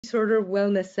Disorder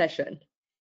Wellness Session.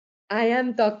 I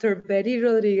am Dr. Betty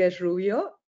Rodriguez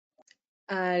Rubio.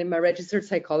 I'm a registered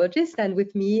psychologist, and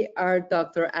with me are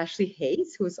Dr. Ashley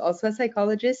Hayes, who is also a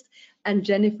psychologist, and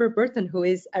Jennifer Burton, who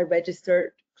is a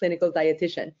registered clinical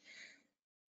dietitian.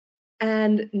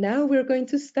 And now we're going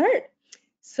to start.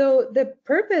 So the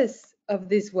purpose of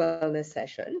this wellness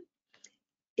session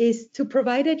is to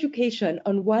provide education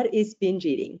on what is binge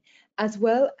eating, as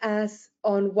well as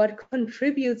on what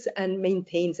contributes and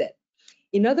maintains it.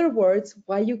 In other words,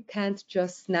 why you can't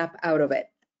just snap out of it.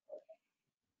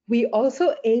 We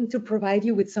also aim to provide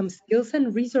you with some skills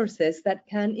and resources that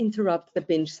can interrupt the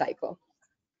binge cycle.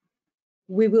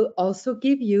 We will also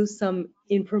give you some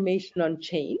information on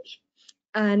change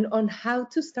and on how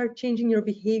to start changing your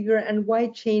behavior and why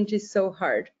change is so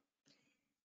hard.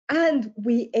 And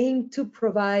we aim to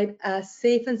provide a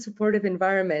safe and supportive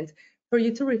environment for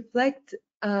you to reflect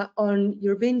on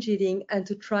your binge eating and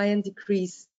to try and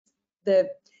decrease the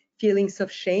feelings of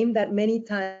shame that many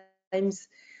times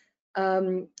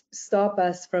stop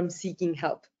us from seeking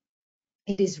help.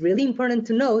 It is really important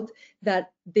to note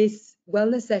that this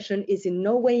wellness session is in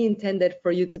no way intended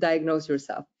for you to diagnose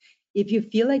yourself. If you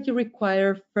feel like you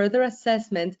require further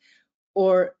assessment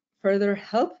or further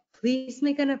help, please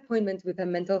make an appointment with a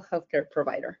mental health care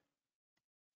provider.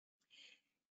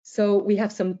 So we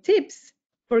have some tips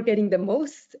for getting the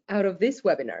most out of this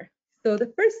webinar. So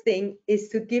the first thing is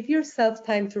to give yourself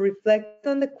time to reflect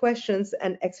on the questions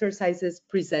and exercises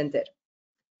presented.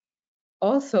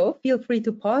 Also, feel free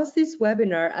to pause this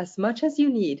webinar as much as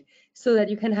you need so that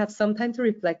you can have some time to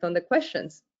reflect on the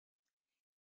questions.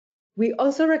 We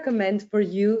also recommend for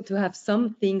you to have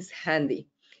some things handy.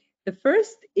 The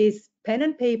first is pen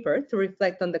and paper to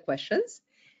reflect on the questions,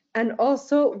 and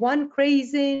also one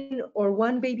craisin or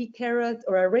one baby carrot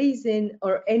or a raisin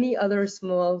or any other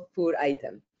small food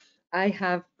item. I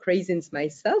have craisins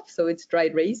myself, so it's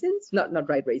dried raisins, not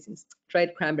dried raisins,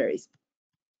 dried cranberries.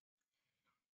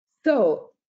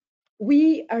 So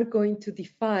we are going to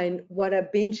define what a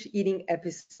binge eating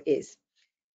episode is.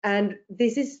 And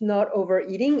this is not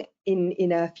overeating.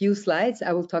 In a few slides,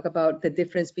 I will talk about the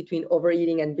difference between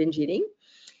overeating and binge eating.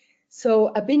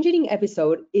 So a binge eating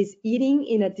episode is eating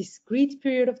in a discrete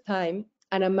period of time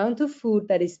an amount of food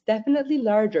that is definitely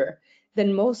larger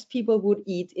than most people would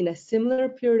eat in a similar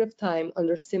period of time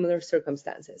under similar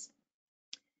circumstances.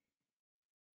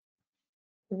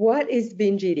 What is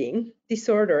binge eating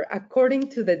disorder according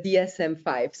to the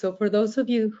DSM-5? So for those of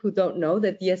you who don't know,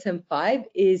 the DSM-5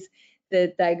 is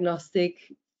the diagnostic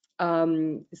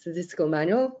statistical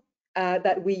manual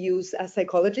that we use as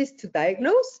psychologists to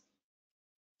diagnose.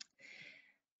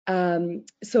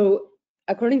 So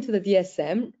according to the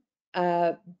DSM,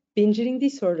 binge eating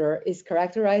disorder is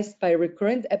characterized by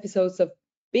recurrent episodes of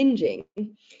binging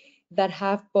that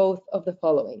have both of the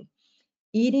following: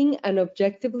 eating an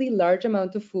objectively large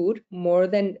amount of food, more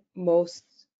than most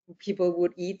people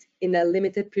would eat in a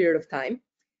limited period of time,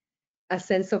 a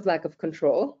sense of lack of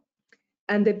control,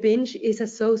 and the binge is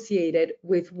associated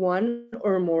with one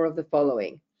or more of the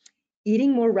following: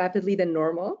 eating more rapidly than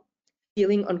normal,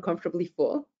 feeling uncomfortably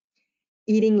full,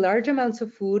 eating large amounts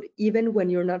of food even when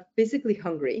you're not physically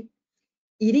hungry,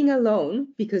 eating alone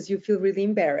because you feel really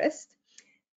embarrassed,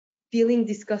 feeling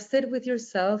disgusted with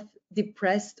yourself,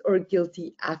 depressed or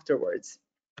guilty afterwards.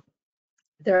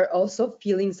 There are also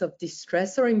feelings of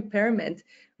distress or impairment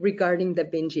regarding the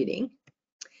binge eating.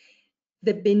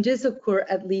 The binges occur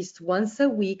at least once a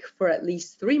week for at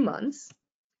least 3 months.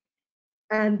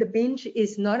 And the binge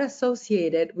is not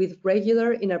associated with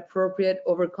regular inappropriate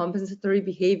overcompensatory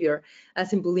behavior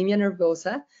as in bulimia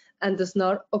nervosa, and does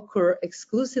not occur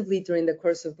exclusively during the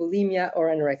course of bulimia or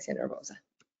anorexia nervosa.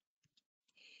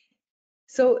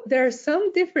 So there are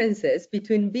some differences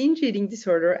between binge eating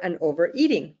disorder and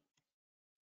overeating.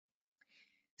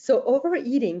 So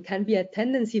overeating can be a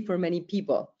tendency for many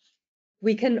people.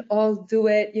 We can all do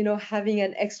it, having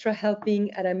an extra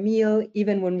helping at a meal,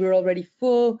 even when we're already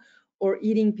full, or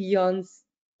eating beyond,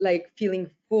 like feeling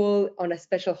full on a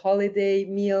special holiday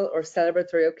meal or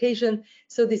celebratory occasion.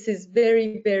 So this is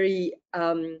very, very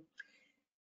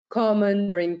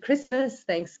common during Christmas,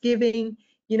 Thanksgiving.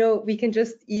 We can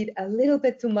just eat a little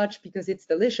bit too much because it's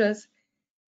delicious.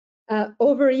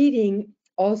 Overeating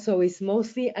also is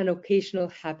mostly an occasional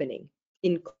happening.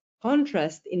 In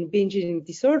contrast, in binge eating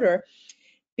disorder,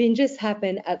 binges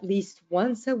happen at least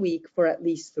once a week for at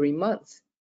least 3 months.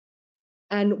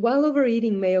 And while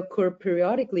overeating may occur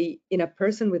periodically in a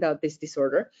person without this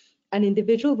disorder, an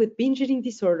individual with binge eating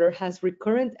disorder has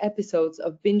recurrent episodes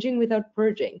of binging without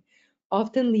purging,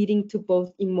 often leading to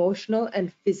both emotional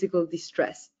and physical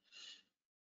distress.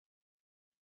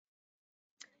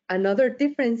 Another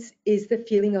difference is the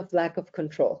feeling of lack of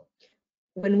control.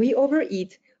 When we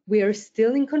overeat, we are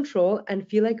still in control and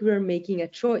feel like we are making a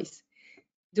choice.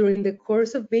 During the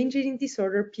course of binge eating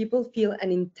disorder, people feel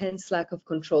an intense lack of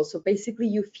control. So basically,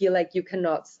 you feel like you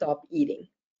cannot stop eating.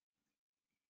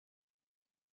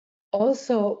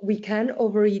 Also, we can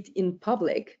overeat in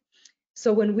public.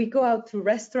 So when we go out to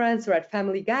restaurants or at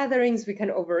family gatherings, we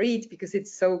can overeat because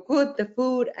it's so good, the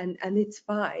food, and it's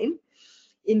fine.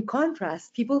 In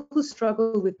contrast, people who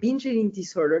struggle with binge eating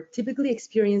disorder typically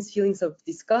experience feelings of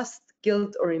disgust,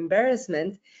 guilt, or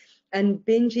embarrassment, and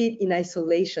binge eat in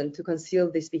isolation to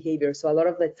conceal this behavior. So a lot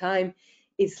of the time,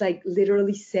 it's like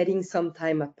literally setting some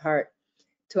time apart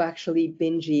to actually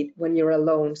binge eat when you're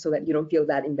alone so that you don't feel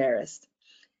that embarrassed.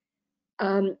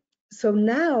 So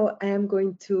now I am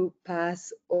going to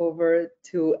pass over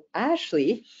to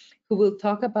Ashley, who will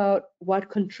talk about what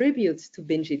contributes to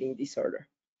binge eating disorder.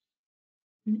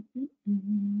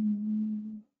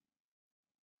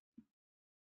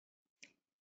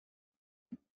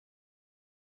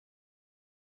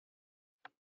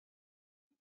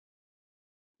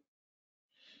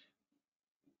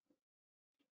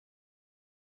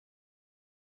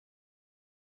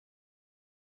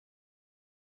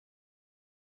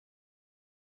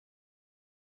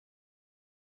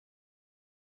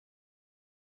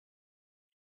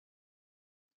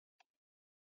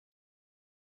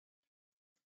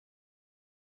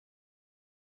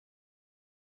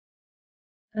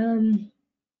 Um,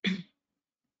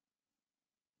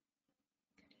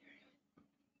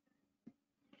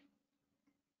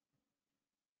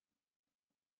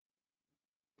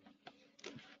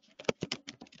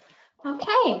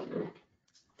 Okay,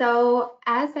 so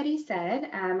as Betty said,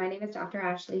 my name is Dr.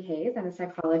 Ashley Hayes. I'm a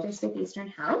psychologist with Eastern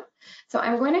Health. So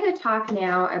I'm going to talk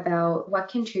now about what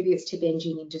contributes to binge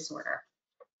eating disorder.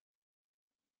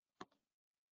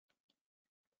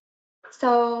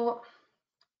 So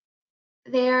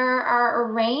there are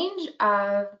a range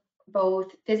of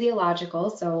both physiological,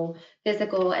 so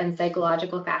physical and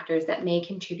psychological factors that may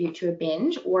contribute to a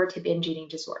binge or to binge eating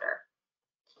disorder.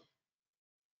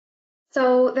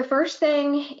 So the first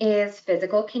thing is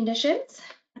physical conditions.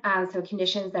 So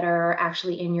conditions that are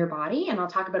actually in your body, and I'll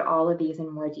talk about all of these in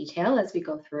more detail as we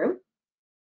go through.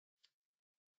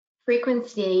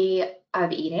 Frequency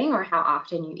of eating, or how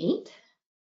often you eat.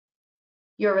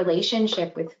 Your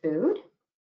relationship with food.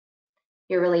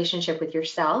 Your relationship with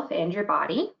yourself and your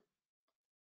body.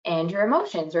 And your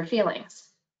emotions or feelings.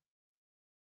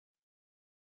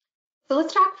 So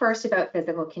let's talk first about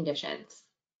physical conditions.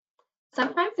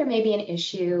 Sometimes there may be an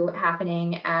issue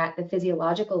happening at the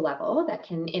physiological level that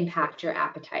can impact your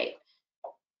appetite.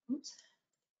 Oops.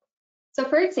 So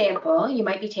for example, you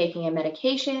might be taking a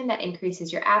medication that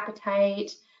increases your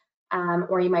appetite,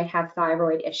 or you might have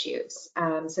thyroid issues.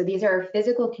 So these are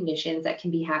physical conditions that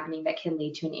can be happening that can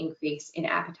lead to an increase in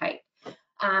appetite.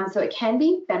 So it can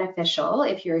be beneficial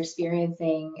if you're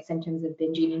experiencing symptoms of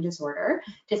binge eating disorder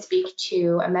to speak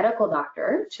to a medical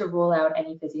doctor to rule out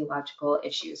any physiological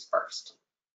issues first.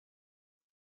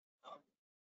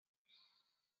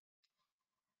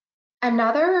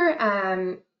 Another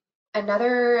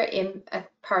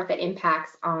part that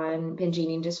impacts on binge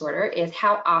eating disorder is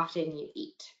how often you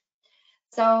eat.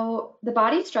 So the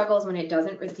body struggles when it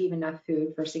doesn't receive enough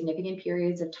food for significant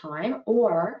periods of time,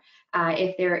 or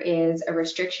if there is a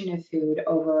restriction of food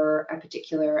over a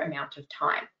particular amount of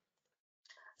time.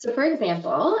 So for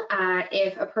example,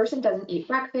 if a person doesn't eat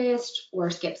breakfast or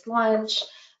skips lunch,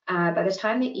 by the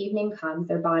time the evening comes,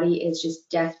 their body is just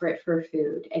desperate for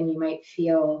food, and you might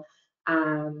feel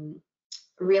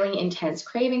really intense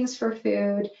cravings for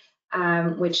food,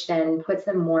 which then puts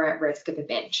them more at risk of a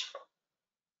binge.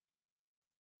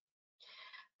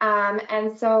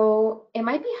 And so it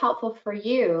might be helpful for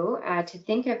you to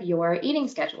think of your eating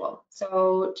schedule.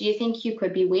 So do you think you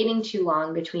could be waiting too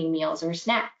long between meals or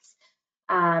snacks?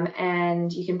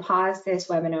 And you can pause this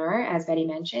webinar, as Betty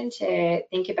mentioned, to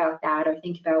think about that, or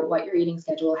think about what your eating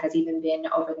schedule has even been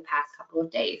over the past couple of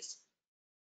days.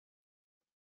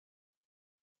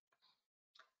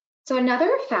 So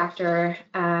another factor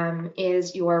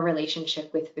is your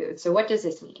relationship with food. So what does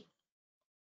this mean?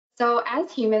 So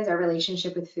as humans, our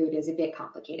relationship with food is a bit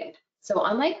complicated. So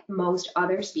unlike most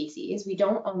other species, we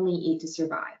don't only eat to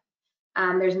survive.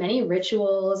 There's many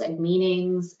rituals and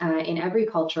meanings in every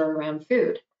culture around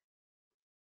food.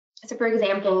 So for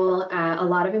example, a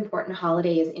lot of important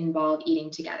holidays involve eating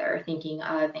together, thinking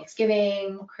of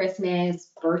Thanksgiving,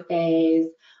 Christmas, birthdays.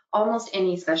 Almost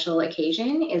any special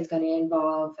occasion is going to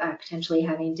involve potentially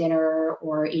having dinner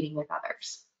or eating with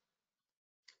others.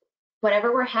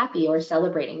 Whenever we're happy or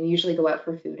celebrating, we usually go out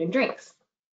for food and drinks.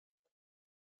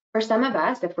 For some of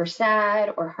us, if we're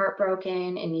sad or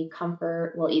heartbroken and need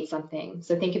comfort, we'll eat something.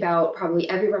 So think about probably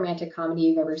every romantic comedy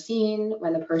you've ever seen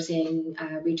when the person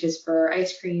reaches for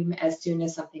ice cream as soon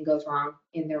as something goes wrong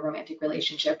in their romantic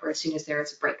relationship or as soon as there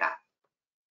is a breakup.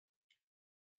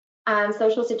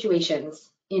 Social situations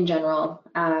in general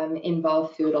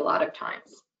involve food a lot of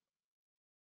times.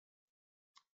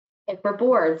 If we're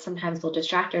bored, sometimes we'll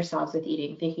distract ourselves with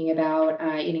eating, thinking about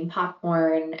eating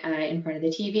popcorn in front of the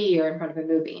TV or in front of a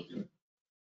movie.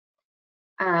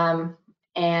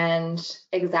 And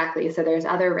exactly, so there's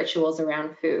other rituals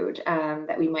around food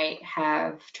that we might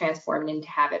have transformed into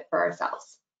habit for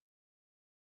ourselves.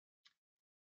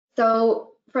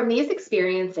 So from these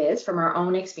experiences, from our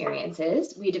own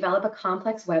experiences, we develop a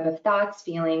complex web of thoughts,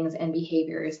 feelings, and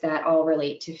behaviors that all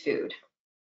relate to food.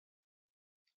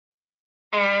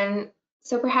 And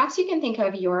so perhaps you can think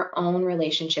of your own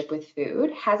relationship with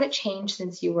food. Has it changed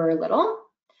since you were little?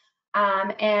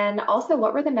 And also,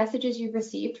 what were the messages you've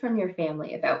received from your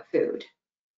family about food?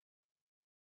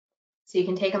 So you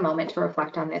can take a moment to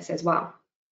reflect on this as well.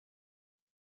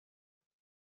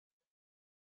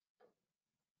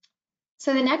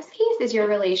 So the next piece is your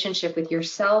relationship with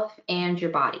yourself and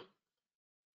your body.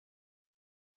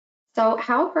 So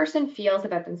how a person feels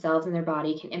about themselves and their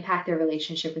body can impact their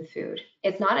relationship with food.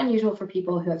 It's not unusual for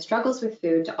people who have struggles with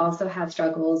food to also have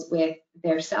struggles with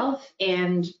their self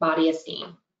and body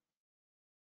esteem.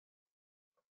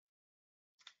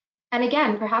 And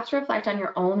again, perhaps reflect on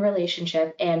your own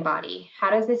relationship and body.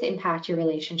 How does this impact your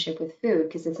relationship with food?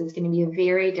 Because this is going to be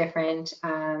very different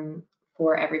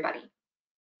for everybody.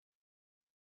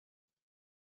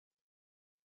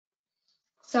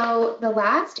 So the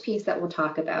last piece that we'll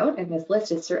talk about, and this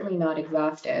list is certainly not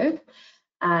exhaustive,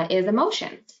 is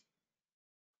emotions.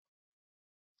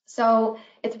 So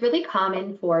it's really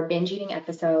common for binge eating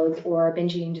episodes or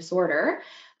binge eating disorder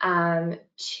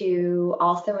to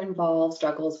also involve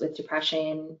struggles with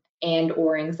depression and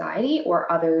or anxiety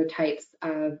or other types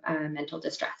of mental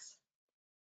distress.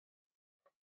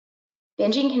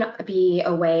 Binging can be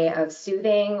a way of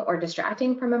soothing or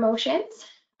distracting from emotions.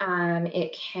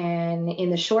 It can, in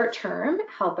the short term,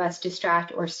 help us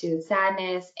distract or soothe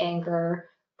sadness, anger,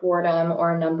 boredom,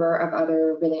 or a number of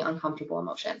other really uncomfortable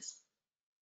emotions.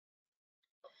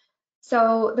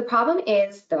 So the problem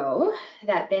is, though,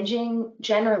 that binging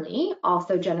generally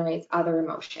also generates other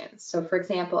emotions. So for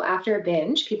example, after a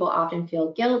binge, people often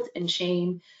feel guilt and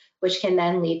shame, which can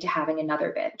then lead to having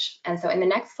another binge. And so in the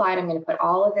next slide, I'm going to put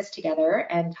all of this together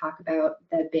and talk about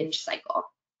the binge cycle.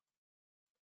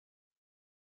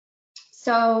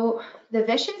 So the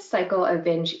vicious cycle of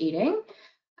binge eating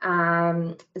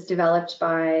is developed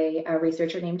by a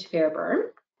researcher named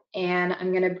Fairburn. And I'm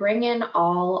going to bring in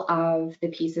all of the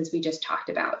pieces we just talked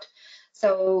about.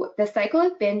 So the cycle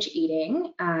of binge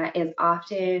eating is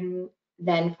often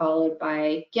then followed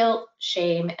by guilt,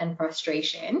 shame, and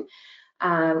frustration,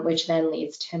 which then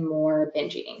leads to more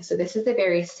binge eating. So this is a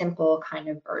very simple kind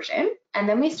of version. And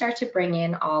then we start to bring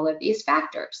in all of these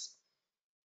factors,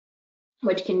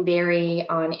 which can vary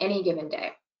on any given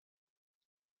day.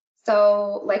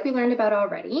 So like we learned about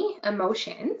already,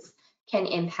 emotions can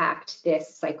impact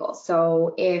this cycle.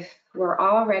 So if we're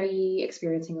already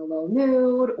experiencing a low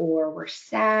mood or we're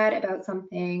sad about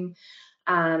something,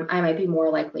 I might be more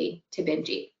likely to binge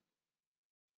eat.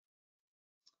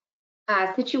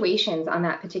 Situations on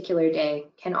that particular day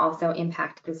can also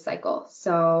impact this cycle.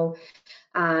 So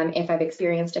if I've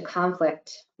experienced a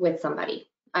conflict with somebody,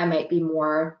 I might be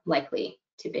more likely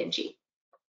to binge eat.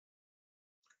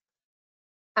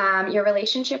 Your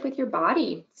relationship with your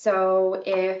body. So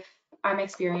if I'm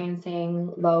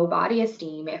experiencing low body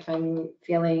esteem, if I'm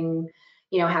feeling,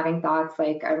 having thoughts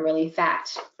like I'm really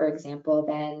fat, for example,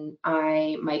 then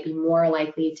I might be more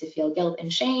likely to feel guilt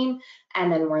and shame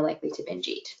and then more likely to binge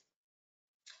eat.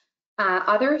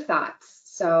 Other thoughts,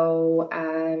 so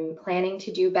planning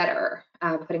to do better,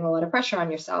 putting a lot of pressure on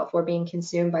yourself, or being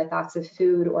consumed by thoughts of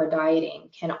food or dieting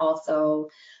can also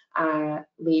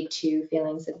lead to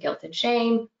feelings of guilt and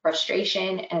shame,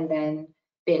 frustration, and then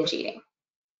binge eating.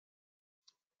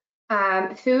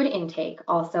 Food intake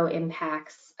also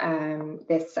impacts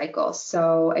this cycle.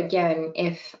 So again,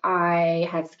 if I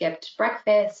had skipped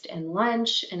breakfast and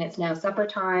lunch and it's now supper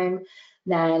time,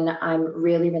 then I'm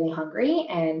really, really hungry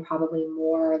and probably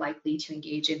more likely to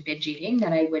engage in binge eating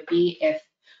than I would be if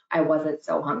I wasn't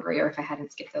so hungry or if I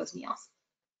hadn't skipped those meals.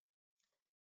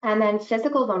 And then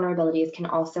physical vulnerabilities can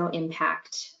also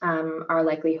impact our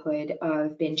likelihood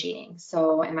of binge eating.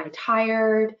 So am I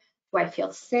tired? Do I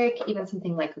feel sick? Even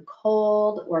something like a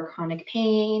cold or chronic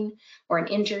pain or an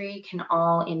injury can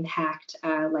all impact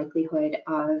likelihood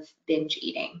of binge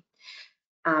eating.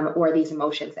 or these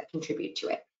emotions that contribute to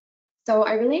it. So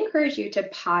I really encourage you to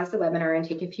pause the webinar and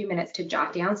take a few minutes to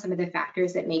jot down some of the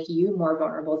factors that make you more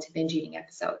vulnerable to binge eating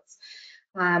episodes.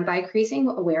 By increasing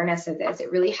awareness of this,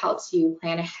 it really helps you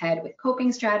plan ahead with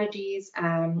coping strategies,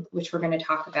 which we're going to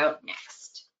talk about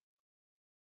next.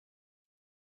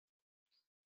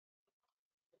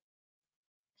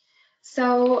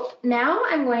 So now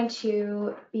I'm going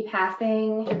to be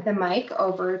passing the mic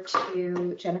over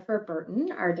to Jennifer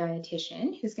Burton, our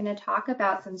dietitian, who's going to talk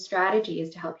about some strategies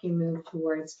to help you move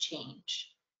towards change.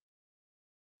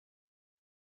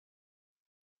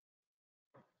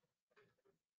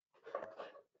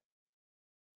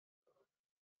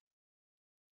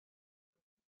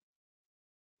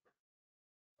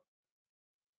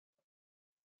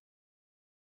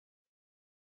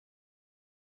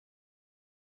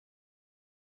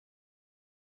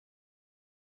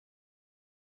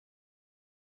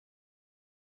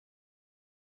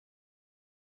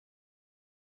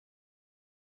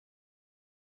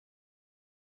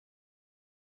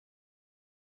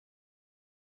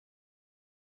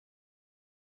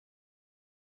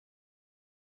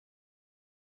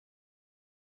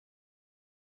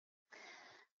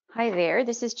 Hi there,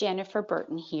 this is Jennifer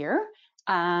Burton here.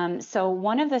 So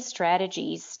one of the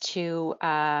strategies to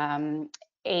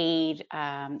aid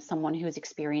someone who's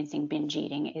experiencing binge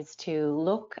eating is to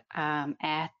look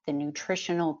at the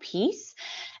nutritional piece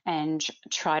and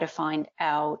try to find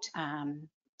out,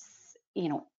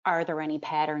 are there any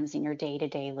patterns in your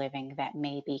day-to-day living that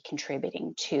may be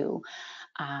contributing to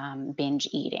binge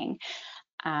eating?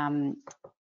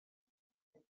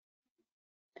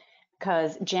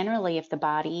 Because generally, if the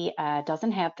body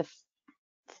doesn't have the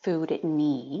food it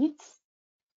needs,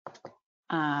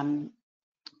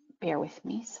 bear with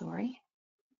me, sorry.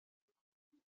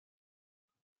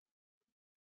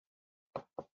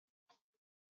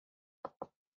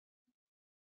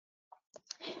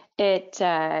 It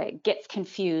gets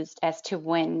confused as to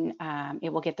when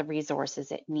it will get the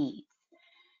resources it needs.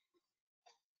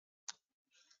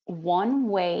 One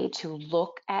way to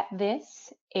look at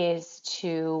this is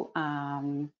to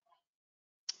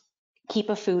keep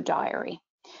a food diary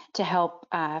to help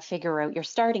figure out your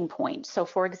starting point. So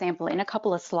for example, in a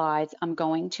couple of slides, I'm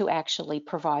going to actually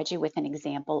provide you with an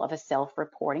example of a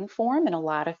self-reporting form, and a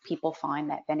lot of people find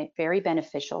that very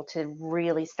beneficial to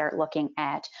really start looking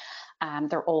at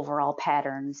their overall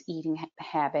patterns, eating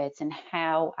habits, and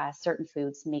how certain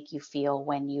foods make you feel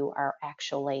when you are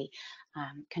actually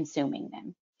consuming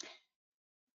them.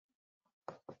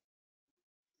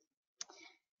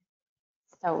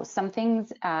 So some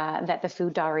things that the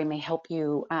food diary may help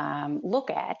you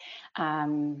look at.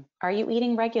 Are you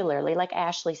eating regularly? Like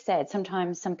Ashley said,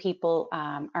 sometimes some people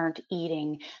aren't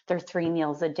eating their 3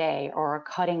 meals a day, or are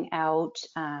cutting out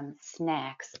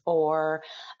snacks, or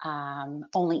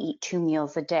only eat 2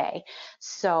 meals a day.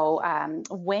 So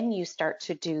when you start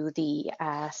to do the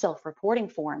self-reporting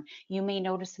form, you may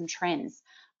notice some trends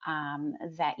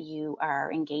that you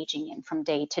are engaging in from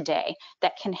day to day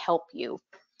that can help you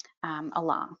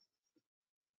along.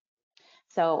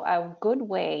 So a good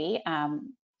way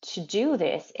to do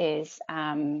this is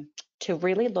to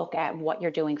really look at what you're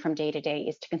doing from day to day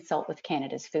is to consult with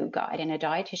Canada's Food Guide, and a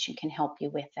dietitian can help you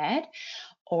with that.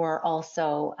 Or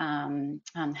also on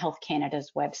Health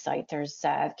Canada's website, there's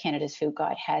Canada's Food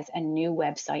Guide has a new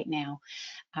website now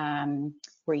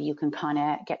where you can kind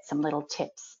of get some little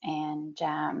tips and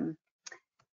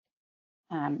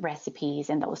recipes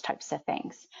and those types of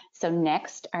things. So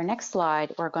our next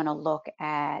slide, we're going to look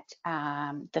at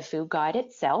the food guide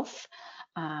itself.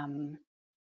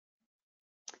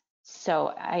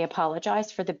 So I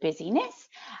apologize for the busyness.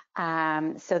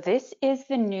 So this is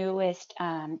the newest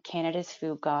Canada's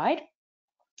Food Guide.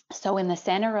 So in the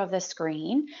center of the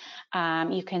screen,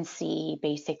 you can see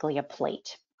basically a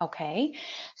plate. Okay,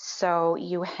 so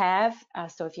you have,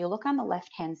 so if you look on the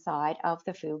left-hand side of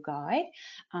the food guide,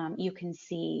 you can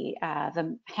see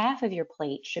the half of your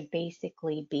plate should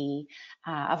basically be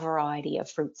a variety of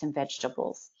fruits and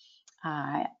vegetables.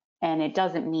 And it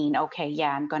doesn't mean, okay, yeah,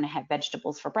 I'm going to have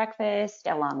vegetables for breakfast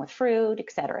along with fruit,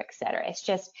 et cetera, et cetera. It's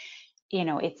just,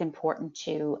 it's important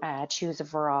to choose a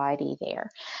variety there.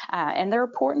 And they're an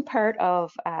important part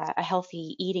of a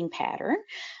healthy eating pattern.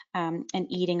 And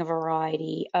eating a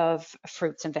variety of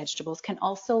fruits and vegetables can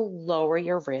also lower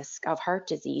your risk of heart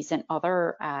disease and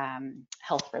other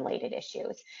health-related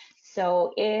issues.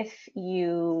 So if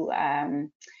your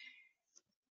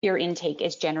intake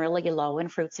is generally low in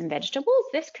fruits and vegetables,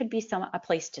 this could be a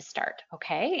place to start,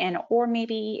 okay? Or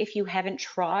maybe if you haven't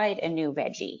tried a new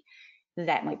veggie,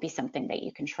 that might be something that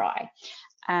you can try.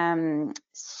 Maybe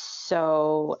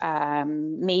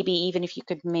even if you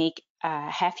could make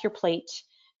half your plate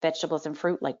vegetables and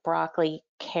fruit like broccoli,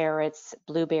 carrots,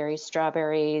 blueberries,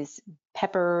 strawberries,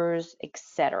 peppers,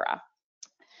 etc.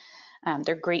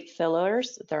 They're great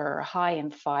fillers. They're high in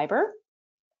fiber,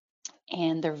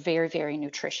 and they're very, very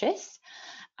nutritious.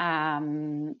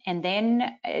 And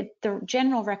then the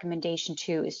general recommendation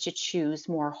too is to choose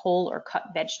more whole or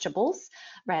cut vegetables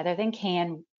rather than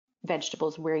canned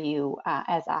vegetables where you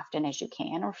as often as you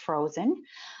can, or frozen.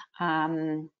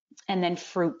 And then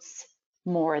fruits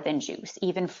more than juice.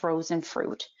 Even frozen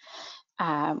fruit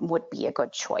would be a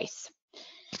good choice.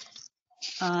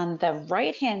 On the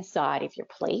right hand side of your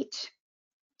plate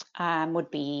would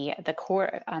be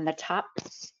on the top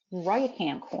right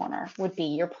hand corner would be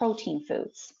your protein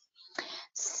foods.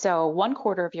 So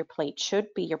 1/4 of your plate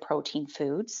should be your protein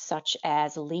foods, such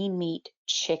as lean meat,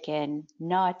 chicken,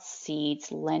 nuts, seeds,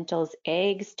 lentils,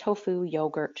 eggs, tofu,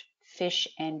 yogurt, fish,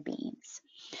 and beans.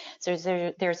 So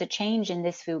there's a change in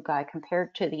this food guide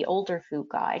compared to the older food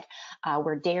guide,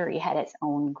 where dairy had its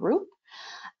own group.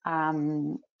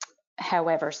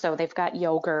 However, so they've got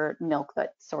yogurt, milk,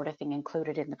 that sort of thing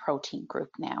included in the protein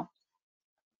group now.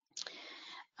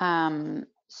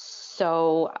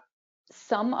 So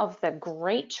some of the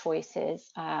great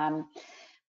choices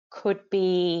could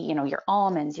be, your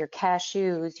almonds, your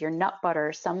cashews, your nut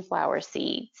butter, sunflower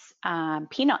seeds,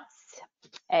 peanuts.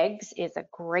 Eggs is a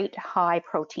great high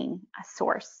protein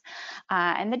source.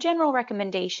 And the general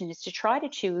recommendation is to try to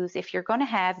choose, if you're going to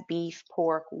have beef,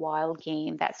 pork, wild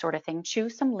game, that sort of thing,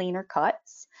 choose some leaner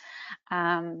cuts.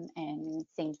 And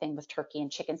same thing with turkey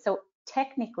and chicken. So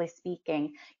technically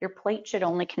speaking, your plate should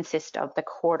only consist of the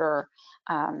quarter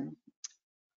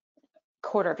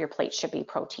of your plate should be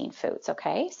protein foods,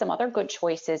 okay? Some other good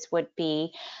choices would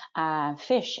be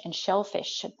fish and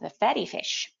shellfish, the fatty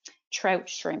fish, trout,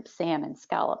 shrimp, salmon,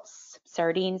 scallops,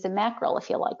 sardines, and mackerel if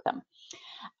you like them.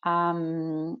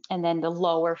 And then the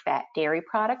lower fat dairy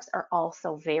products are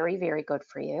also very, very good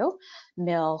for you.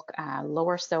 Milk,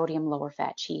 lower sodium, lower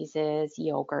fat cheeses,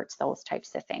 yogurts, those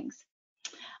types of things.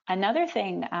 Another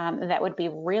thing that would be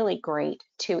really great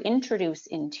to introduce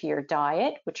into your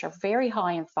diet, which are very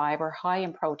high in fiber, high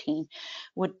in protein,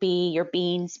 would be your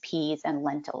beans, peas, and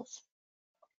lentils.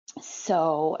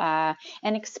 So,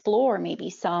 and explore maybe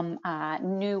some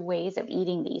new ways of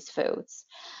eating these foods.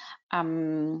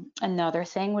 Another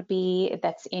thing would be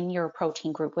that's in your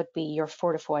protein group would be your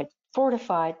fortified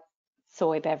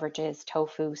soy beverages,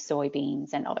 tofu,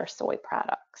 soybeans, and other soy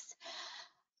products.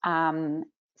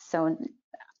 So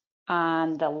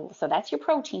that's your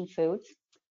protein foods.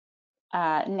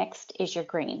 Next is your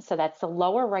greens. So that's the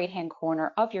lower right-hand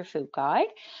corner of your food guide.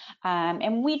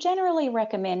 And we generally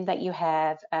recommend that you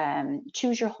have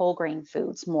choose your whole grain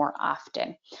foods more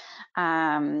often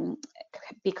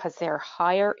because they're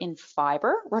higher in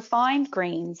fiber. Refined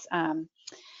grains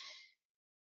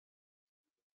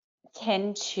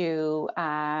tend to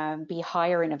be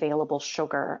higher in available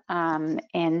sugar,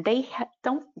 and they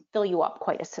don't fill you up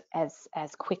quite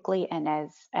as quickly and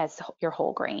as your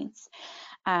whole grains.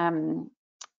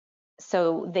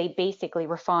 So they basically,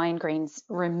 refined grains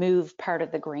remove part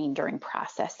of the grain during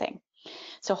processing.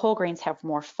 So whole grains have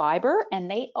more fiber, and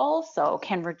they also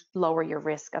can lower your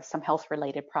risk of some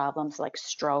health-related problems like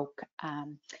stroke,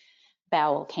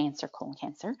 bowel cancer, colon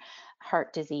cancer,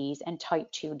 heart disease, and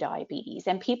type 2 diabetes.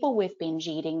 And people with binge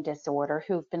eating disorder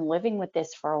who've been living with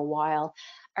this for a while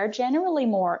are generally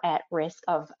more at risk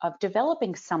of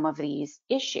developing some of these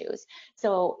issues.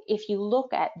 So if you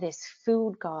look at this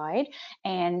food guide,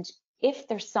 and if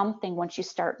there's something, once you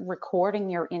start recording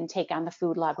your intake on the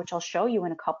food log, which I'll show you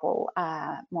in a couple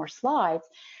more slides,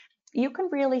 you can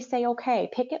really say, okay,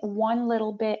 pick it one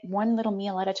little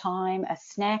meal at a time, a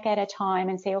snack at a time,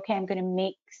 and say, okay, I'm going to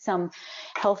make some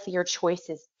healthier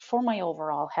choices for my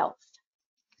overall health.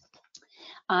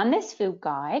 On this food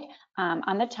guide,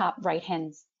 on the top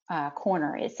right-hand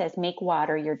corner, it says make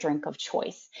water your drink of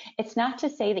choice. It's not to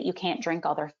say that you can't drink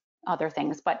other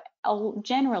things, but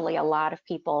generally a lot of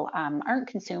people aren't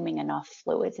consuming enough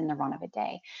fluids in the run of a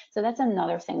day. So that's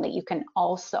another thing that you can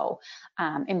also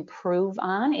improve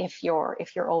on if your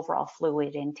overall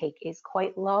fluid intake is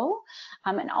quite low.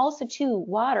 And also too,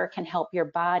 water can help your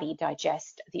body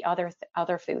digest the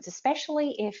other foods,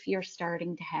 especially if you're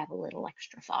starting to have a little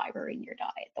extra fiber in your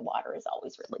diet. The water is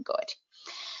always really good.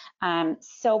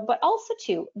 But also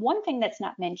too, one thing that's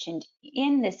not mentioned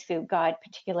in this food guide,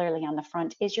 particularly on the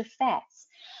front, is your fats.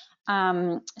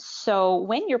 So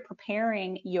when you're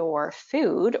preparing your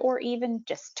food, or even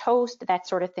just toast, that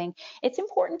sort of thing, it's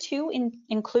important to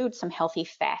include some healthy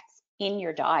fats in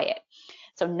your diet.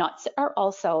 So nuts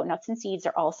and seeds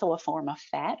are also a form of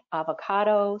fat.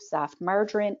 Avocado, soft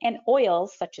margarine, and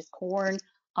oils such as corn,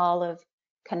 olive,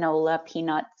 canola,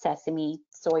 peanut, sesame,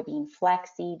 soybean,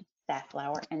 flaxseed,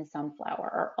 safflower, and sunflower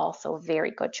are also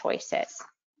very good choices.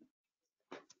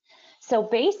 So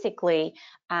basically,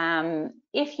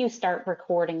 if you start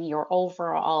recording your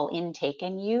overall intake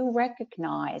and you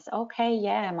recognize, okay,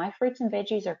 yeah, my fruits and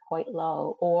veggies are quite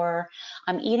low, or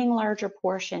I'm eating larger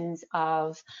portions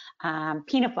of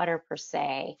peanut butter per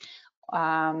se,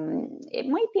 it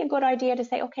might be a good idea to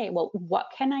say, okay, well,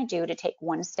 what can I do to take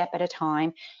one step at a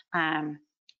time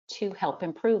to help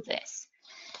improve this?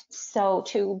 So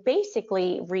to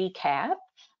basically recap,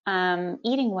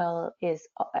 eating well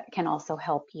can also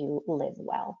help you live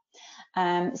well.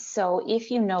 So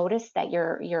if you notice that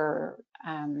your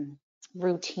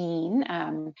routine,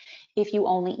 if you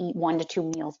only eat 1 to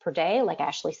 2 meals per day, like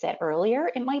Ashley said earlier,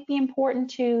 it might be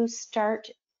important to start,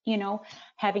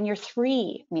 having your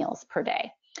 3 meals per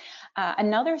day.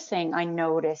 Another thing I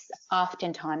notice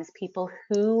oftentimes, people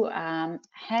who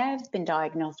have been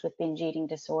diagnosed with binge eating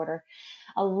disorder,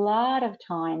 a lot of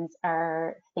times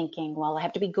are thinking, well, I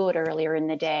have to be good earlier in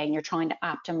the day, and you're trying to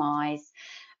optimize,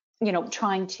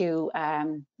 trying to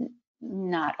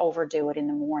not overdo it in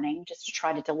the morning, just to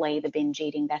try to delay the binge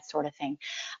eating, that sort of thing.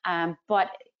 But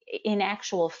in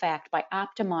actual fact, by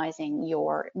optimizing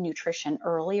your nutrition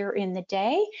earlier in the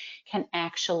day can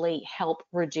actually help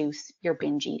reduce your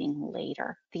binge eating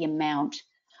later, the amount,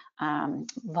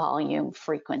 volume,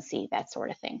 frequency, that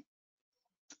sort of thing.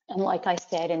 And like I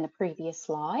said in the previous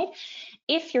slide,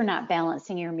 if you're not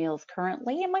balancing your meals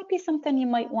currently, it might be something you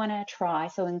might want to try.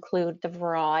 So include the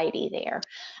variety there,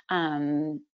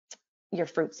 your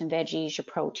fruits and veggies, your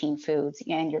protein foods,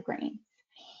 and your grains.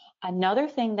 Another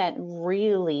thing that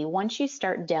really, once you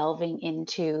start delving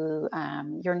into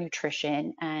your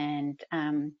nutrition and,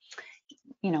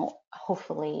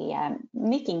 hopefully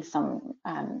making some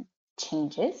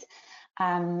changes,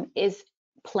 is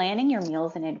planning your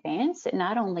meals in advance. It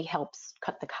not only helps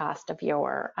cut the cost of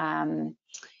your,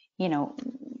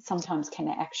 sometimes can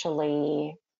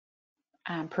actually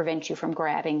prevent you from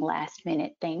grabbing last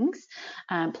minute things.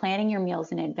 Planning your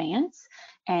meals in advance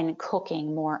and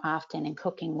cooking more often, and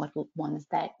cooking with ones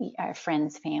that are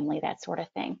friends, family, that sort of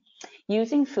thing.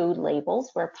 Using food labels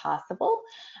where possible.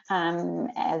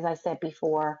 As I said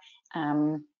before,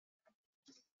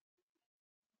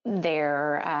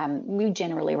 we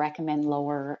generally recommend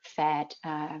lower fat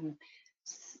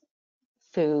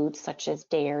foods such as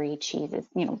dairy, cheeses,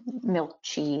 milk,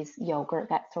 cheese, yogurt,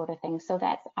 that sort of thing. So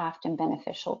that's often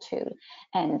beneficial too.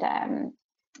 And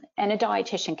a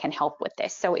dietitian can help with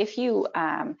this. So if you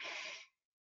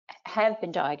have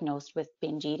been diagnosed with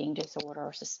binge eating disorder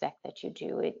or suspect that you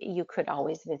do, you could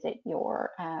always visit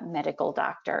your medical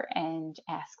doctor and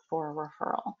ask for a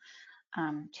referral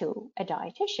to a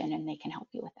dietitian, and they can help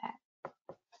you with that.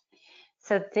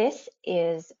 So this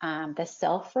is the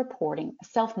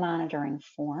self-monitoring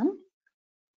form,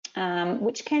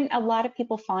 which a lot of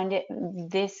people find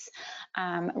this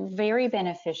very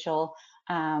beneficial.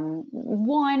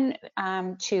 One,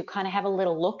 to kind of have a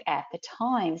little look at the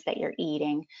times that you're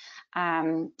eating,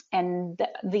 and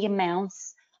the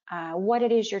amounts, what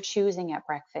it is you're choosing at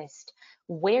breakfast,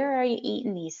 where are you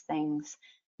eating these things,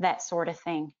 that sort of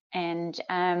thing, and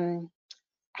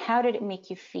how did it make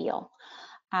you feel?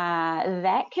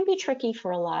 That can be tricky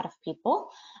for a lot of people.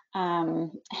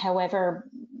 However,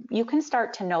 you can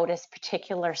start to notice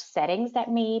particular settings that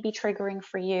may be triggering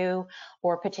for you,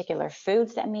 or particular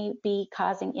foods that may be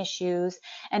causing issues.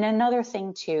 And another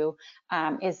thing too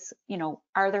is,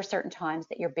 are there certain times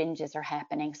that your binges are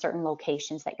happening, certain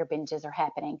locations that your binges are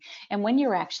happening? And when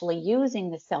you're actually using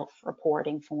the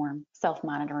self-reporting form,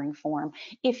 self-monitoring form,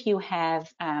 if you have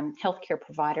healthcare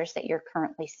providers that you're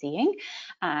currently seeing,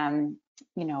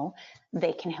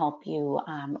 they can help you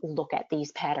look at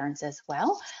these patterns as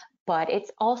well. But it's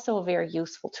also a very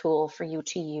useful tool for you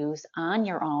to use on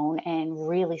your own and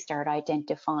really start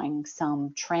identifying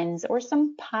some trends or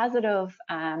some positive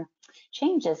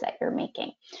changes that you're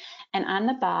making. And on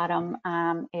the bottom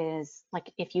is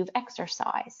like, if you've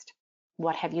exercised,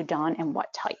 what have you done and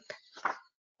what type?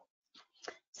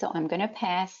 So I'm going to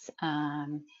pass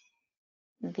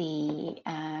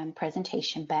the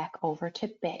presentation back over to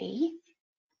Betty.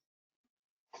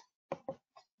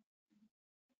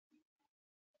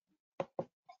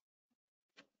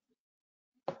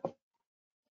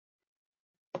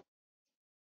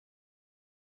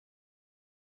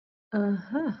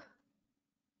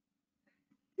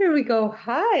 Here we go.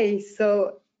 Hi.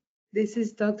 So this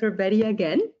is Dr. Betty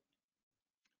again.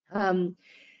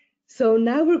 So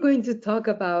now we're going to talk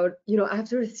about,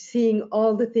 after seeing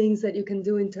all the things that you can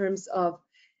do in terms of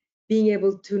being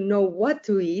able to know what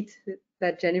to eat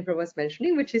that Jennifer was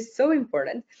mentioning, which is so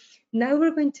important. Now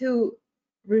we're going to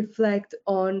reflect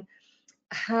on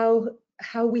how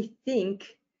we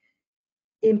think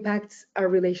impacts our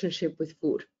relationship with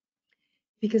food.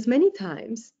 Because many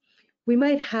times we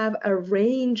might have a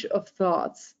range of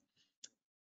thoughts,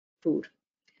 food.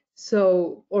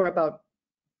 So, or about,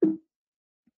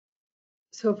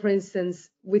 so for instance,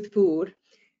 with food,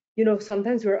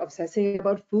 sometimes we're obsessing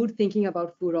about food, thinking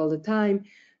about food all the time,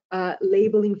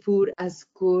 labeling food as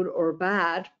good or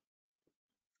bad,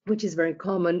 which is very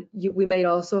common. We might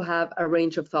also have a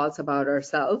range of thoughts about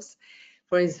ourselves.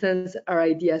 For instance, our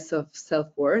ideas of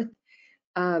self-worth.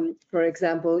 For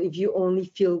example, if you only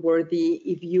feel worthy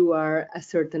if you are a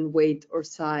certain weight or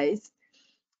size.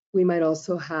 We might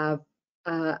also have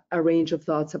a range of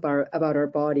thoughts about our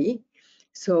body.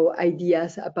 So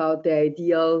ideas about the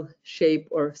ideal shape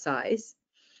or size.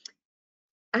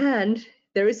 And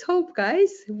there is hope,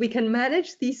 guys. We can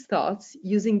manage these thoughts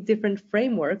using different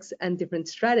frameworks and different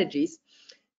strategies.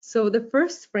 So the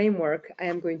first framework I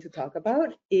am going to talk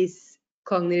about is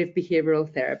cognitive behavioral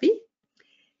therapy.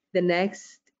 The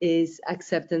next is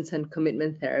acceptance and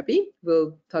commitment therapy.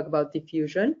 We'll talk about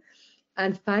diffusion.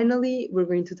 And finally, we're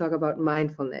going to talk about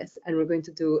mindfulness, and we're going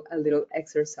to do a little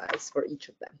exercise for each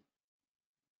of them.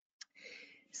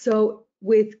 So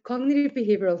with cognitive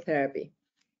behavioral therapy,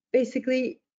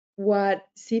 basically what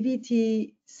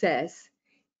CBT says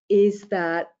is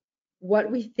that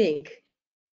what we think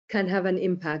can have an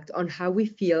impact on how we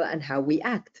feel and how we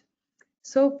act.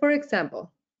 So for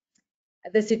example,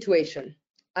 the situation,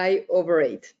 I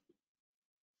overate.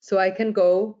 So I can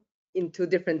go in two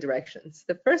different directions.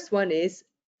 The first one is,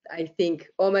 I think,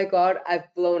 oh my God,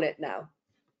 I've blown it now,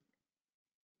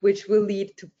 which will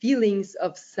lead to feelings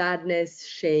of sadness,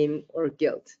 shame, or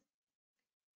guilt.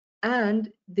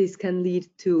 And this can lead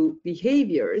to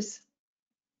behaviors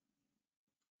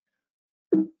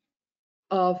and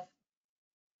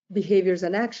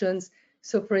actions.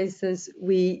 So for instance,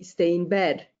 we stay in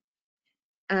bed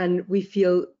and we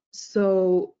feel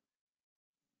so,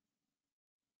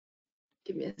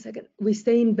 give me a second. We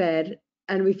stay in bed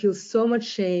and we feel so much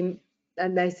shame.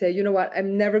 And I say, you know what,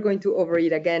 I'm never going to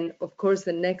overeat again. Of course,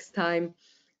 the next time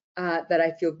that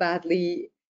I feel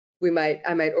badly, I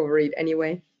might overeat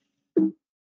anyway.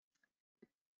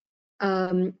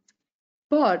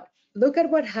 But look at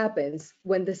what happens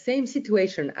when the same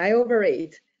situation, I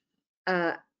overate,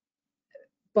 but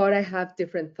I have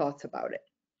different thoughts about it.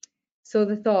 So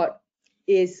the thought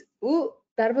is, oh,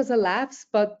 that was a lapse,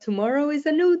 but tomorrow is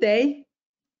a new day.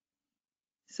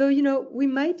 So, we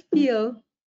might feel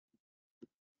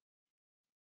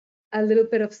a little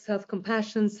bit of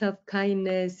self-compassion,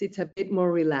 self-kindness. It's a bit more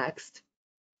relaxed.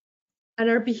 And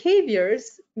our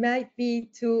behaviors might be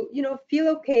to, feel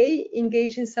okay,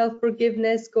 engage in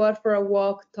self-forgiveness, go out for a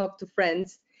walk, talk to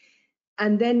friends.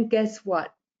 And then guess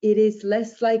what? It is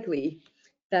less likely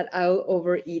that I'll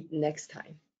overeat next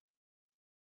time.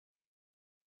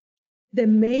 The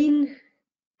main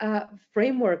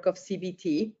framework of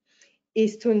CBT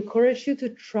is to encourage you to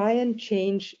try and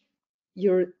challenge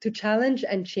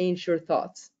and change your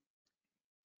thoughts.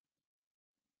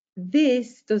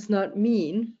 This does not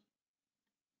mean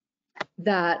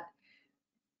that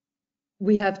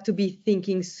we have to be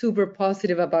thinking super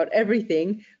positive about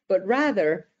everything, but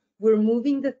rather we're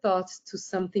moving the thoughts to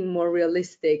something more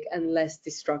realistic and less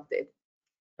destructive,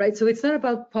 right? So it's not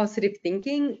about positive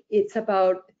thinking, it's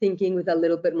about thinking with a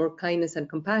little bit more kindness and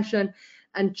compassion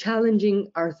and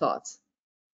challenging our thoughts,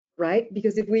 right?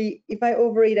 Because if I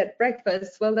overeat at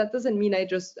breakfast, well, that doesn't mean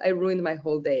I ruined my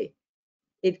whole day.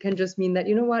 It can just mean that,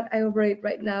 you know what, I overate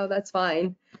right now, that's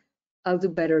fine. I'll do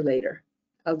better later.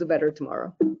 I'll do better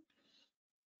tomorrow.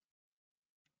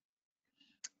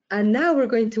 And now we're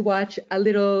going to watch a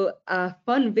little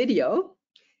fun video.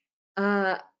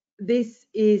 This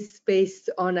is based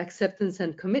on acceptance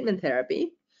and commitment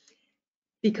therapy,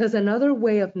 because another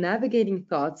way of navigating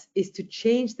thoughts is to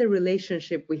change the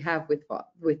relationship we have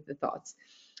with the thoughts,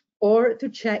 or to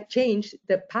change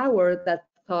the power that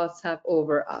thoughts have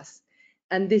over us.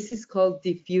 And this is called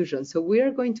diffusion. So we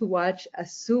are going to watch a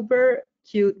super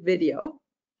cute video.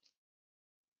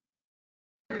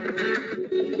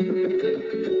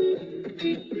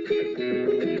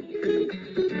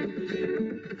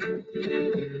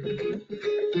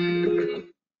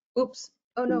 Oops.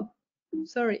 Oh no.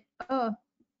 Sorry. Oh.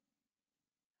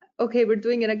 Okay, we're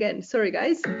doing it again. Sorry,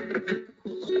 guys.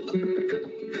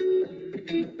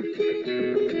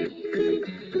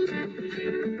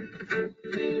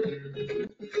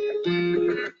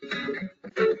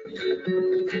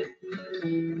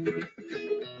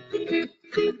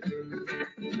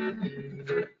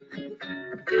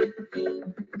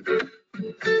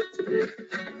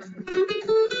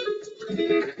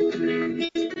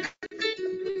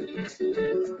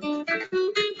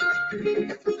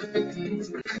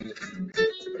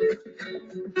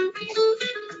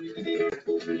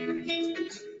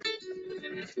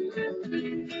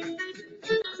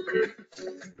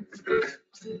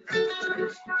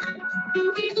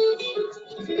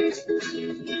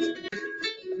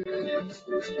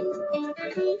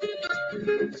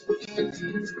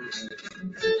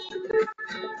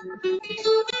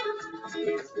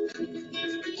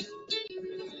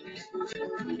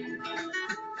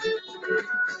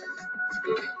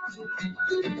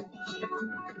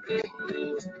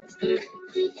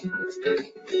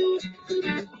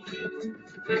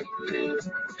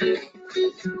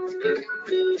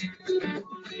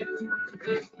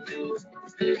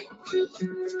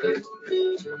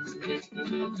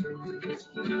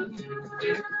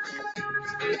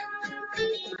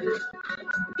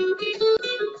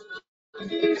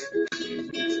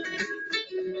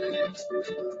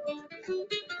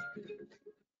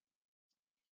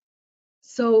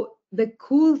 So the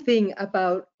cool thing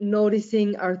about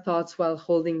noticing our thoughts while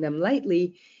holding them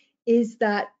lightly is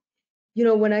that,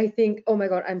 when I think, oh my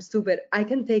God, I'm stupid, I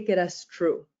can take it as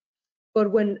true.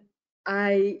 But when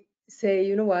I say,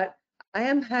 you know what, I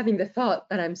am having the thought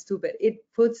that I'm stupid, it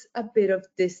puts a bit of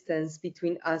distance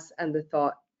between us and the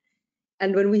thought.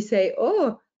 And when we say,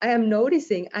 oh, I am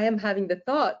noticing, I am having the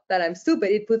thought that I'm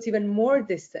stupid, it puts even more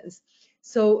distance.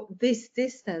 So this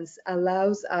distance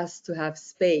allows us to have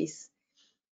space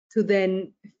to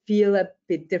then feel a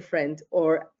bit different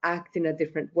or act in a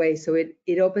different way. So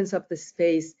it opens up the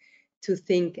space to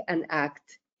think and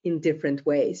act in different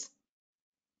ways.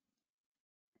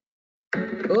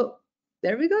 Oh,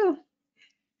 there we go.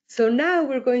 So now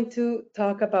we're going to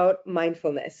talk about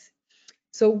mindfulness.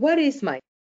 So what is mindfulness?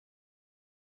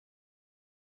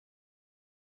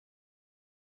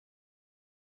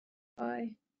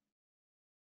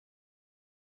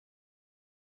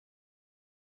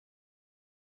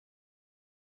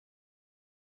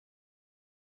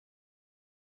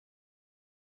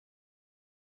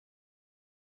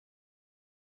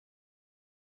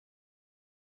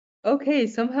 Okay,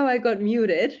 somehow I got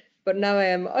muted, but now I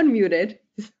am unmuted,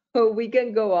 so we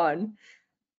can go on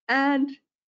and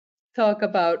talk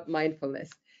about mindfulness.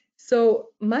 So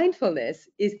mindfulness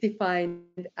is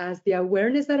defined as the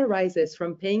awareness that arises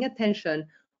from paying attention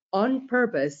on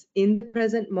purpose in the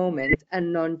present moment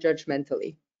and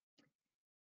non-judgmentally.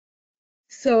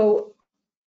 So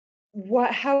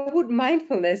how would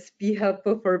mindfulness be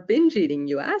helpful for binge eating,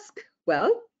 you ask?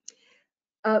 Well,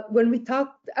 when we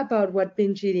talked about what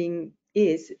binge eating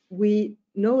is, we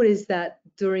noticed that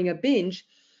during a binge,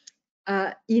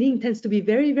 eating tends to be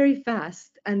very, very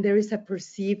fast, and there is a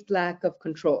perceived lack of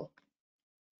control.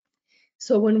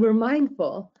 So when we're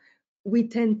mindful, we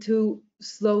tend to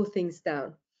slow things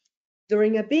down.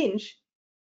 During a binge,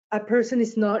 a person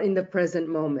is not in the present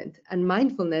moment, and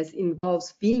mindfulness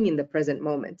involves being in the present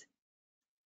moment.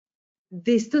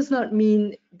 This does not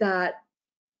mean that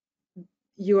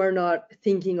you are not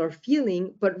thinking or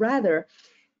feeling, but rather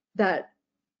that,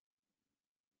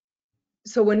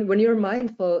 so when you're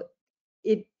mindful,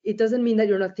 it doesn't mean that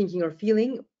you're not thinking or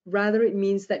feeling, rather it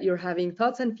means that you're having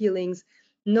thoughts and feelings,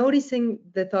 noticing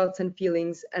the thoughts and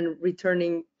feelings and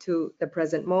returning to the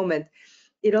present moment.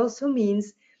 It also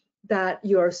means that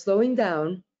you are slowing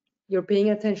down, you're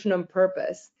paying attention on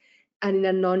purpose, and in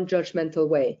a non-judgmental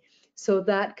way. So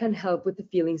that can help with the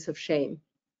feelings of shame.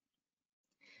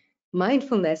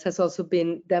 Mindfulness has also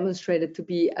been demonstrated to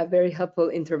be a very helpful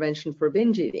intervention for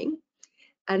binge eating.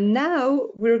 And now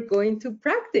we're going to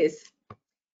practice.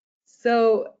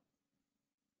 So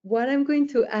what I'm going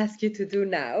to ask you to do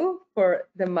now for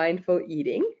the mindful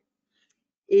eating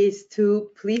is to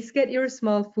please get your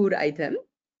small food item.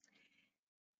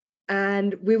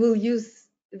 And we will use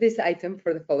this item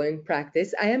for the following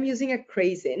practice. I am using a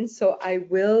craisin, so I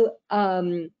will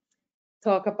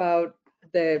talk about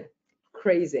the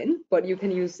craisin, but you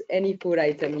can use any food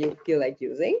item you feel like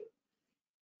using.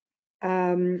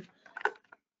 Are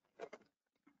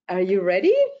you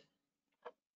ready?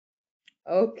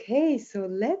 Okay, so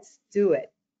let's do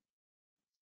it.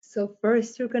 So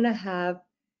first you're gonna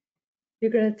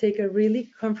take a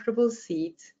really comfortable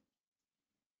seat,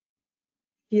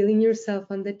 feeling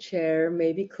yourself on the chair,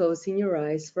 maybe closing your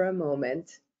eyes for a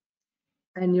moment.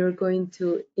 And you're going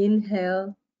to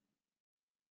inhale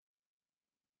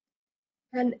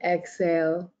and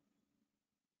exhale.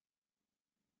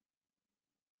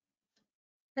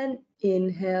 And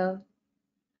inhale.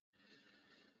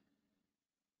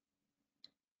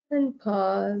 And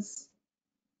pause.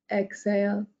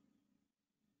 Exhale.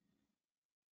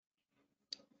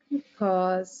 And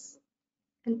pause.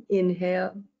 And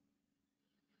inhale.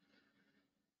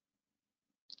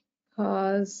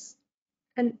 Pause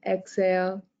and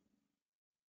exhale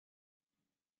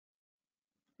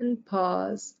and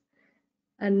pause.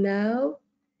 And now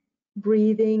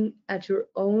breathing at your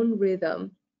own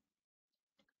rhythm,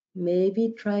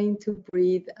 maybe trying to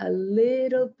breathe a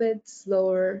little bit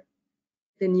slower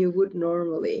than you would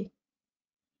normally,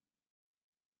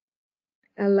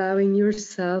 allowing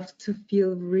yourself to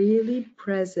feel really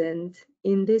present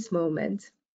in this moment.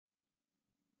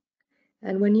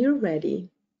 And when you're ready,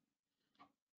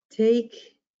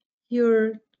 take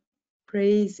your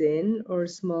praise-in or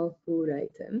small food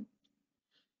item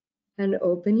and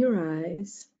open your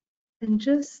eyes and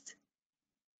just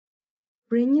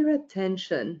bring your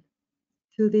attention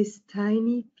to this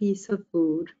tiny piece of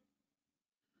food.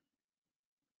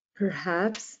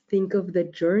 Perhaps think of the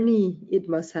journey it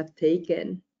must have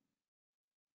taken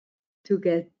to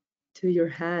get to your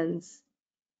hands,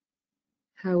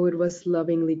 how it was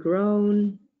lovingly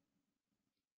grown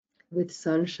with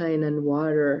sunshine and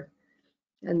water,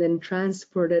 and then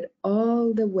transported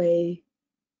all the way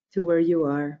to where you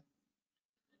are.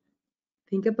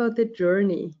 Think about the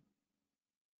journey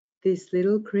this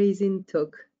little craisin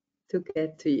took to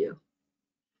get to you.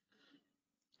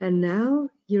 And now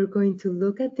you're going to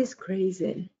look at this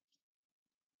craisin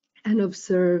and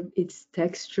observe its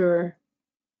texture,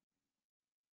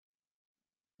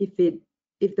 if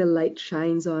the light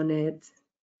shines on it,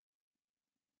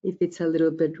 if it's a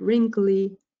little bit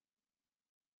wrinkly.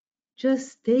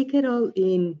 Just take it all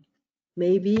in.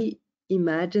 Maybe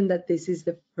imagine that this is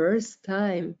the first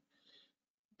time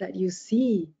that you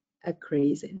see a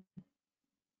craisin.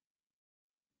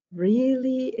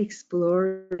 Really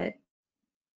explore it.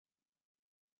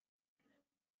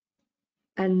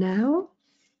 And now,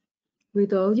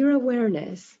 with all your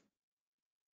awareness,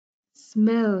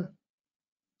 smell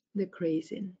the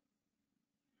craisin.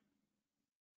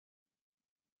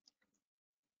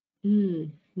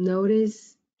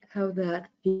 Notice how that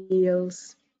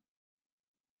feels.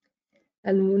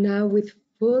 And now, with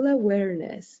full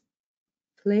awareness,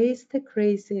 place the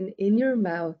craisin in your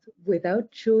mouth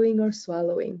without chewing or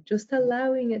swallowing, just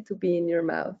allowing it to be in your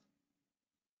mouth.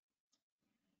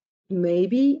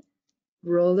 Maybe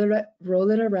roll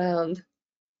it around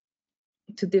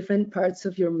to different parts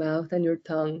of your mouth and your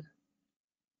tongue.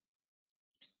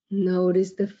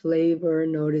 Notice the flavor,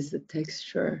 notice the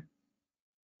texture.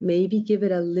 Maybe give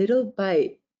it a little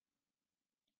bite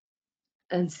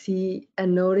and see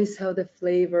and notice how the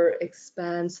flavor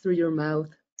expands through your mouth.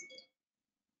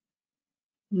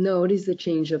 Notice the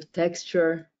change of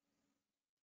texture.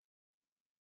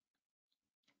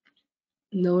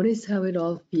 Notice how it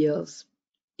all feels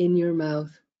in your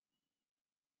mouth.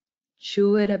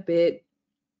 Chew it a bit.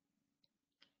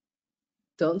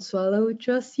 Don't swallow it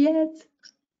just yet.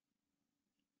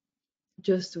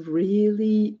 Just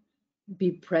really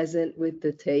be present with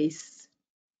the taste.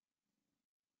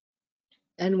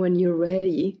 And when you're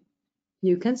ready,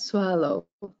 you can swallow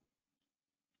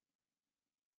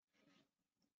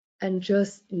and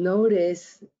just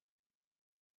notice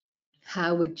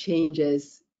how it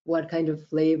changes, what kind of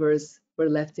flavors were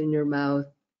left in your mouth.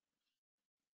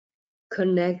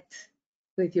 Connect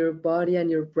with your body and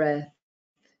your breath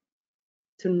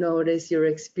to notice your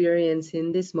experience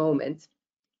in this moment.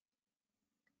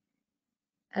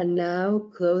 And now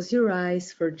close your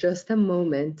eyes for just a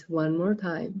moment, one more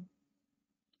time.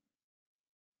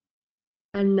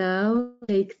 And now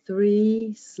take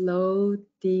 3 slow,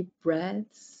 deep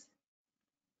breaths,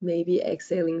 maybe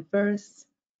exhaling first.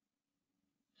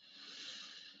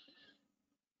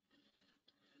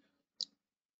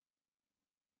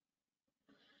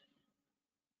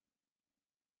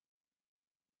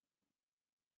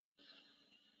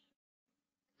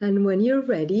 And when you're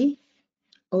ready,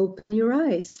 open your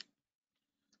eyes.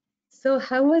 So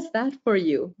how was that for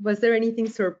you? Was there anything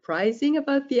surprising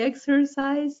about the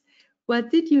exercise? What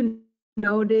did you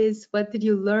notice? What did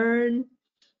you learn?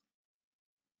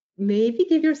 Maybe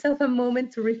give yourself a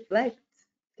moment to reflect.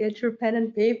 Get your pen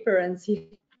and paper and see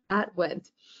how that went.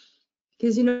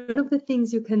 Because one of the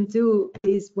things you can do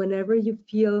is whenever you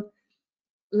feel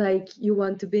like you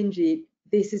want to binge eat,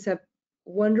 this is a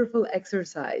wonderful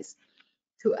exercise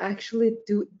to actually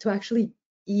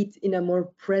eat in a more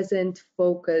present,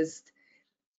 focused,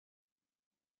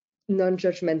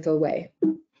 non-judgmental way.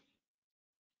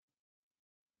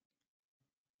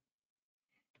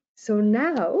 So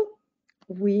now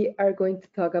we are going to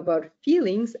talk about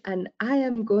feelings, and I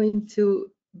am going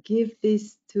to give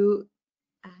this to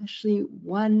Ashley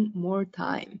one more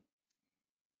time.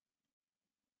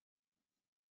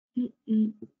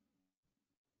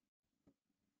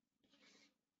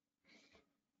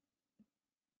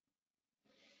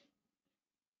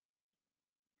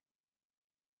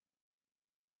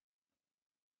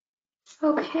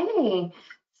 Okay,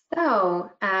 so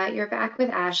you're back with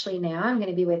Ashley now. I'm going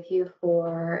to be with you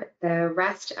for the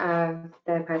rest of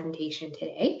the presentation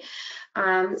today.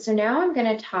 So now I'm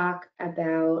going to talk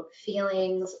about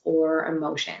feelings or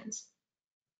emotions.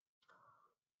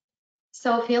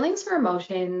 So feelings or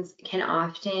emotions can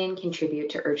often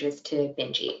contribute to urges to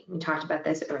binge eat. We talked about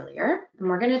this earlier, and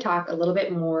we're going to talk a little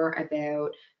bit more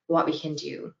about what we can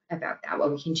do about that,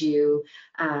 what we can do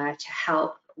to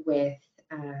help with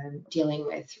dealing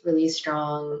with really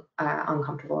strong,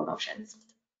 uncomfortable emotions.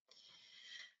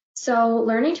 So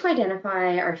learning to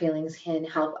identify our feelings can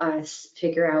help us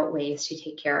figure out ways to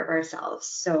take care of ourselves.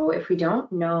 So if we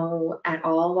don't know at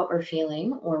all what we're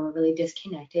feeling, or we're really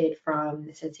disconnected from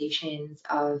the sensations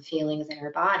of feelings in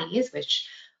our bodies, which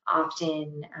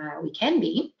often we can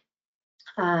be,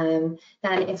 then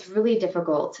it's really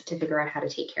difficult to figure out how to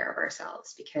take care of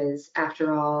ourselves, because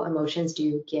after all, emotions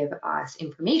do give us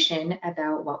information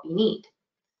about what we need.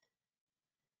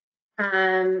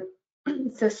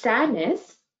 So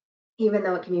sadness, even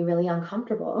though it can be really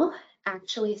uncomfortable,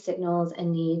 actually signals a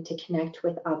need to connect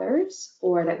with others,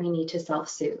 or that we need to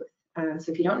self-soothe.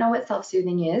 So if you don't know what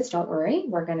self-soothing is, don't worry.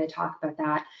 We're going to talk about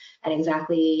that and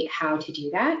exactly how to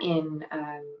do that in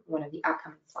one of the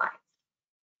upcoming slides.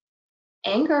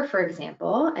 Anger, for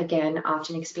example, again,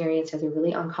 often experienced as a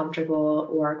really uncomfortable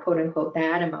or quote unquote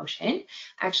bad emotion,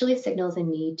 actually signals a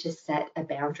need to set a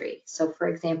boundary. So for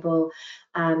example,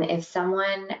 if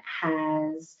someone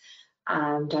has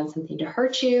done something to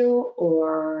hurt you,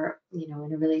 or in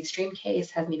a really extreme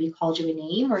case has maybe called you a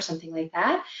name or something like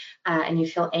that, and you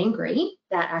feel angry,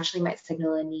 that actually might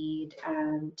signal a need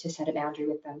to set a boundary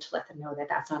with them, to let them know that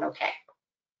that's not okay.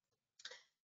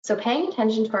 So paying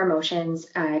attention to our emotions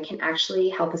can actually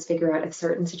help us figure out if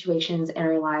certain situations in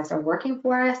our lives are working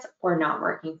for us or not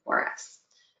working for us.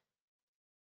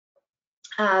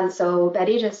 So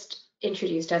Betty just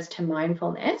introduced us to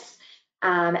mindfulness,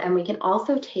 and we can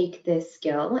also take this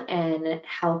skill and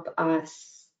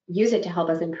use it to help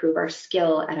us improve our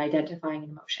skill at identifying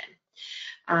an emotion.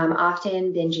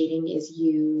 Often binge eating is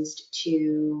used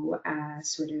to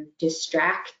sort of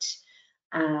distract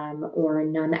or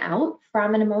numb out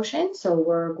from an emotion. So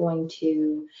we're going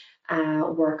to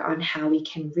work on how we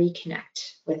can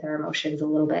reconnect with our emotions a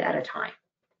little bit at a time.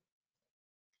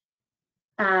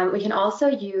 We can also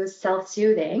use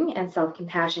self-soothing and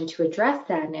self-compassion to address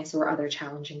sadness or other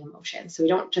challenging emotions. So we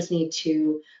don't just need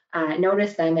to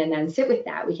notice them and then sit with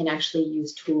that. We can actually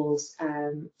use tools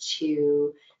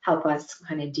to help us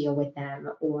kind of deal with them,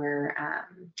 or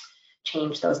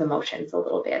change those emotions a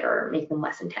little bit, or make them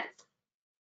less intense.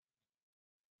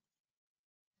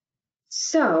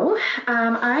 So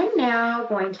I'm now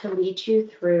going to lead you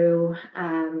through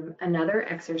another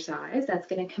exercise that's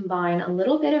going to combine a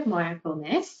little bit of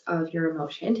mindfulness of your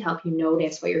emotion to help you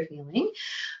notice what you're feeling,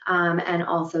 and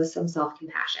also some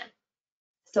self-compassion.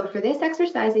 So for this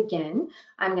exercise, again,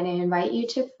 I'm going to invite you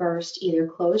to first either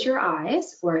close your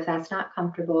eyes, or if that's not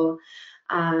comfortable,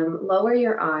 lower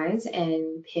your eyes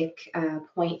and pick a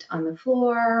point on the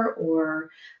floor, or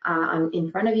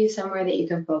in front of you somewhere that you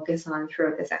can focus on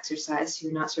throughout this exercise, so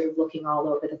you're not sort of looking all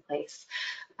over the place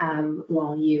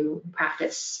while you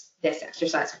practice this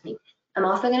exercise with me. I'm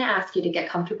also going to ask you to get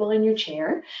comfortable in your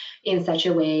chair in such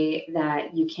a way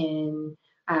that you can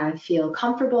feel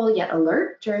comfortable yet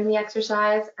alert during the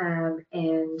exercise,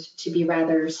 and to be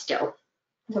rather still.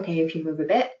 It's okay if you move a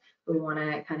bit. We want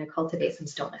to kind of cultivate some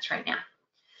stillness right now.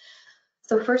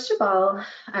 So first of all,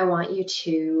 I want you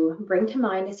to bring to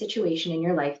mind a situation in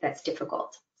your life that's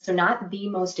difficult. So not the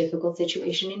most difficult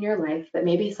situation in your life, but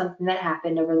maybe something that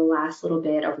happened over the last little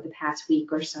bit, over the past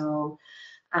week or so,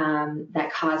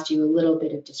 that caused you a little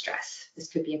bit of distress. This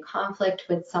could be a conflict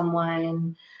with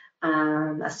someone,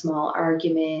 a small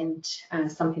argument,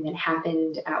 something that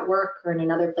happened at work or in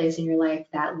another place in your life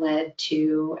that led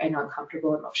to an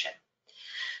uncomfortable emotion.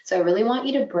 So I really want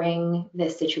you to bring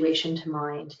this situation to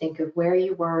mind. Think of where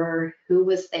you were, who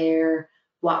was there,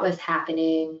 what was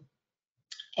happening,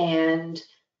 and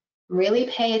really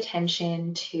pay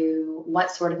attention to what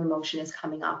sort of emotion is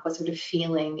coming up, what sort of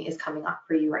feeling is coming up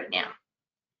for you right now.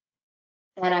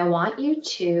 And I want you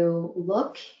to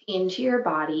look into your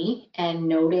body and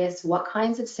notice what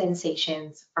kinds of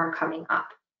sensations are coming up.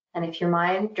 And if your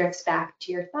mind drifts back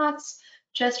to your thoughts,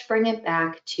 just bring it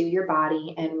back to your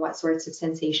body and what sorts of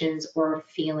sensations or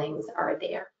feelings are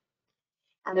there.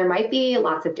 And there might be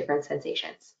lots of different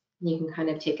sensations. You can kind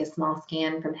of take a small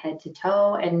scan from head to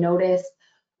toe and notice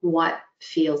what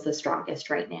feels the strongest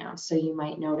right now. So you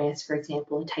might notice, for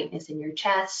example, a tightness in your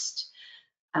chest,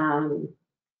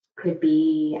 could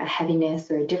be a heaviness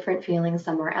or a different feeling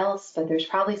somewhere else, but there's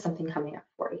probably something coming up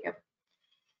for you.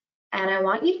 And I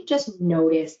want you to just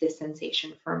notice this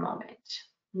sensation for a moment.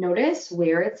 Notice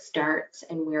where it starts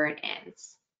and where it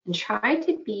ends. And try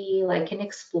to be like an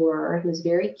explorer who's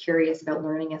very curious about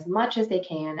learning as much as they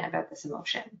can about this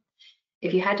emotion.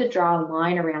 If you had to draw a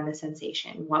line around the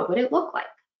sensation, what would it look like?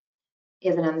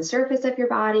 Is it on the surface of your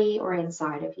body or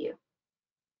inside of you?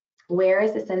 Where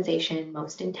is the sensation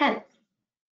most intense?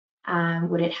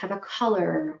 Would it have a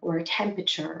color or a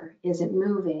temperature? Is it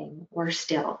moving or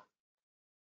still?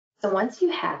 So once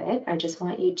you have it, I just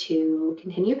want you to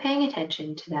continue paying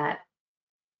attention to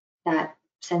that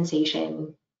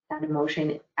sensation, that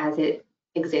emotion as it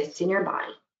exists in your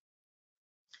body.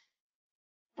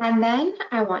 And then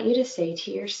I want you to say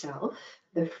to yourself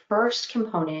the first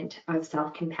component of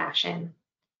self-compassion,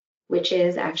 which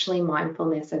is actually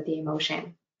mindfulness of the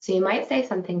emotion. So you might say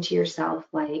something to yourself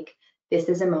like, this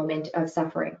is a moment of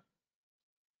suffering.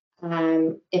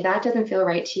 If that doesn't feel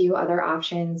right to you, other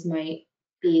options might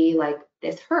be like,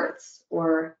 this hurts,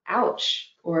 or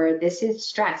ouch, or this is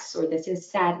stress, or this is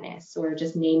sadness, or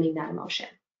just naming that emotion.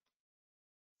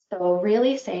 So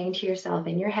really saying to yourself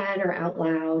in your head or out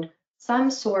loud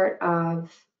some sort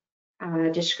of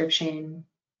description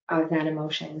of that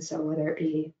emotion. So whether it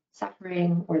be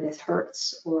suffering or this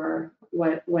hurts or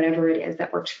whatever it is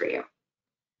that works for you.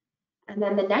 And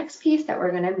then the next piece that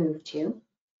we're going to move to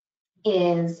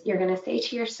is you're going to say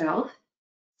to yourself,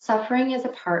 suffering is a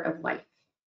part of life.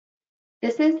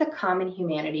 This is the common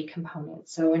humanity component.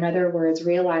 So in other words,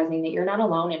 realizing that you're not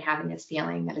alone in having this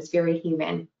feeling, that it's very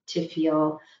human to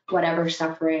feel whatever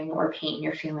suffering or pain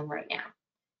you're feeling right now.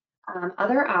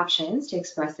 Other options to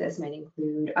express this might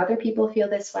include other people feel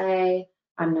this way,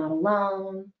 I'm not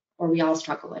alone, or we all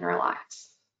struggle in our lives.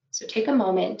 So take a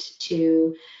moment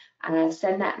to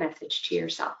send that message to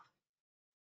yourself.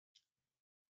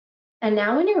 And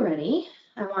now when you're ready,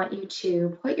 I want you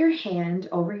to put your hand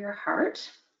over your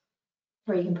heart,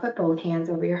 or you can put both hands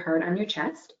over your heart on your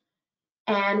chest,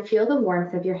 and feel the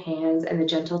warmth of your hands and the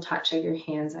gentle touch of your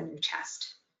hands on your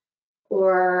chest.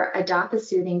 Or adopt a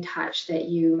soothing touch that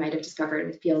you might have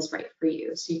discovered feels right for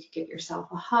you. So you could give yourself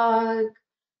a hug,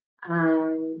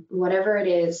 whatever it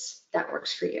is that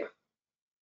works for you.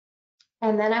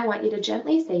 And then I want you to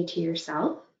gently say to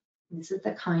yourself, this is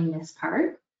the kindness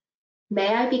part, may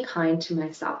I be kind to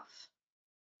myself.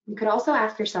 You could also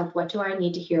ask yourself, what do I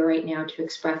need to hear right now to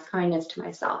express kindness to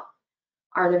myself?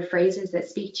 Are there phrases that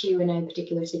speak to you in a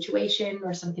particular situation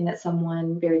or something that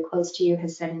someone very close to you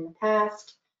has said in the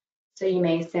past? So you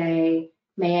may say,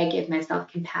 may I give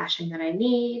myself compassion that I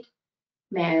need?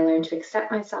 May I learn to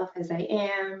accept myself as I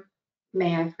am?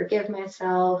 May I forgive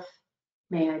myself?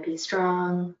 May I be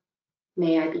strong?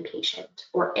 May I be patient?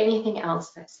 Or anything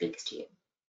else that speaks to you.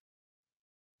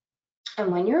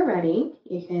 And when you're ready,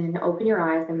 you can open your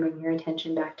eyes and bring your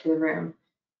attention back to the room.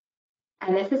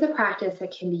 And this is a practice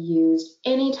that can be used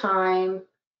anytime.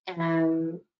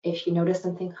 If you notice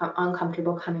something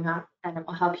uncomfortable coming up, and it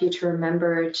will help you to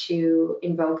remember to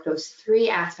invoke those three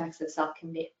aspects of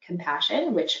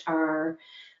self-compassion, which are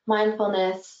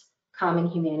mindfulness, common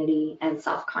humanity, and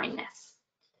self-kindness.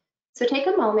 So take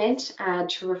a moment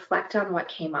to reflect on what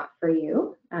came up for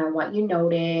you, what you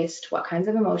noticed, what kinds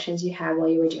of emotions you had while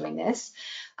you were doing this.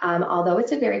 Although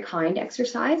it's a very kind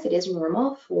exercise, it is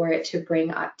normal for it to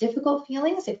bring up difficult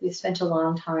feelings if we've spent a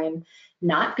long time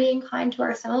not being kind to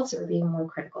ourselves or being more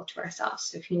critical to ourselves.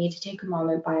 So if you need to take a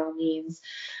moment, by all means,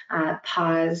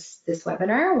 pause this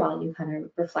webinar while you kind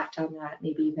of reflect on that,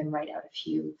 maybe even write out a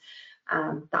few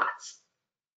thoughts.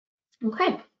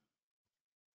 Okay.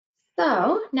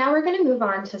 So now we're going to move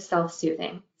on to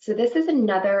self-soothing. So this is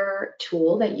another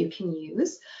tool that you can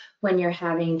use when you're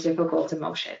having difficult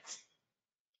emotions.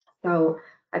 So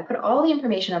I put all the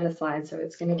information on the slide, so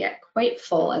it's going to get quite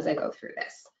full as I go through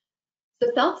this.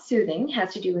 So self-soothing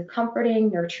has to do with comforting,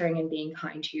 nurturing, and being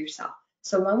kind to yourself.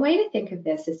 So one way to think of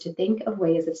this is to think of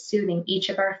ways of soothing each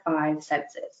of our 5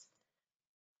 senses.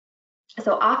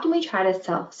 So often we try to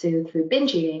self-soothe through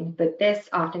binge eating, but this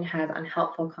often has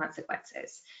unhelpful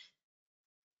consequences.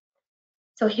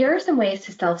 So here are some ways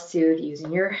to self-soothe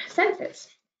using your senses.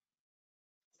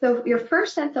 So your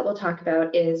first sense that we'll talk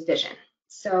about is vision.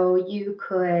 So you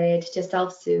could, to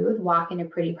self-soothe, walk in a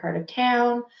pretty part of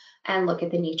town and look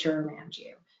at the nature around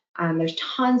you. There's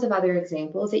tons of other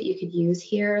examples that you could use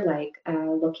here, like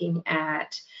looking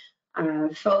at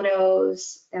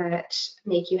photos that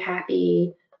make you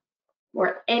happy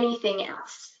or anything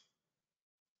else.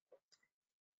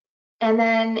 And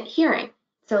then hearing.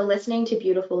 So listening to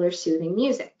beautiful or soothing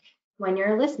music. When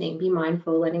you're listening, be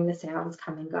mindful letting the sounds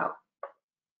come and go.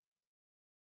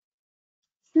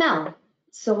 Smell.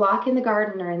 So walk in the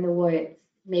garden or in the woods,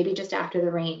 maybe just after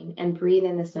the rain, and breathe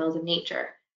in the smells of nature,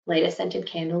 Light a scented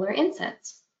candle or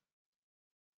incense.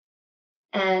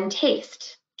 And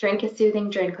taste. Drink a soothing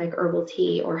drink like herbal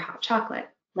tea or hot chocolate.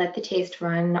 Let the taste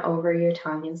run over your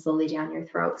tongue and slowly down your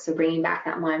throat. So bringing back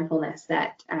that mindfulness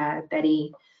that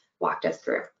Betty walked us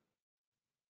through.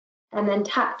 And then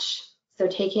touch. So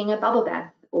taking a bubble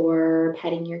bath or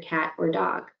petting your cat or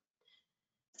dog.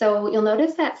 So you'll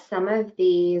notice that some of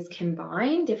these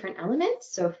combine different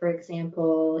elements. So for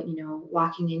example,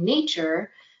 walking in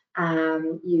nature,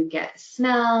 you get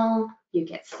smell, you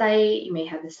get sight, you may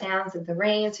have the sounds of the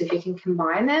rain. So if you can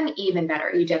combine them, even better.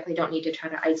 You definitely don't need to try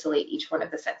to isolate each one of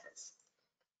the senses.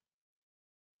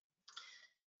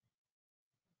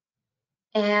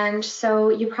 And so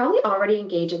you probably already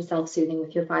engage in self-soothing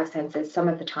with your 5 senses some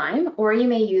of the time, or you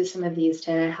may use some of these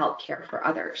to help care for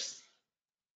others.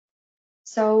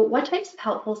 So what types of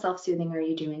helpful self-soothing are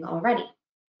you doing already?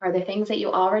 Are there things that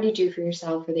you already do for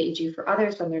yourself or that you do for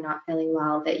others when they're not feeling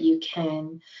well that you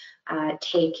can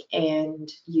take and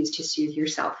use to soothe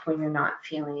yourself when you're not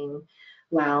feeling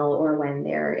well or when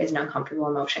there is an uncomfortable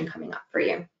emotion coming up for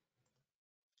you?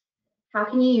 How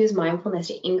can you use mindfulness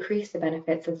to increase the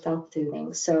benefits of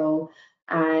self-soothing? So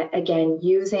again,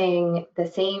 using the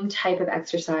same type of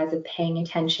exercise of paying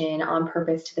attention on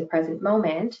purpose to the present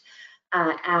moment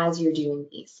as you're doing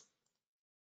these.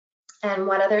 And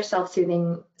what other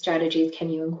self-soothing strategies can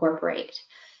you incorporate?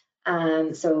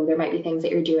 So there might be things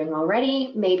that you're doing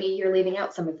already. Maybe you're leaving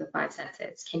out some of the 5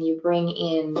 senses. Can you bring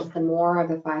in some more of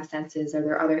the 5 senses? Are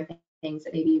there other things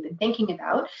that maybe you've been thinking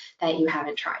about that you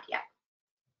haven't tried yet?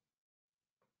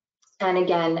 And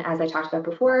again, as I talked about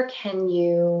before, can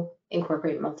you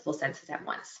incorporate multiple senses at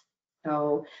once?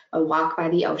 So a walk by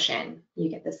the ocean, you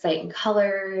get the sight and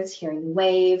colors, hearing the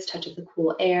waves, touch of the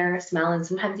cool air, smell, and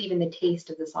sometimes even the taste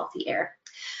of the salty air.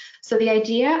 So the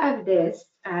idea of this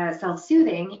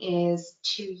self-soothing is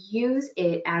to use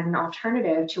it as an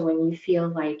alternative to when you feel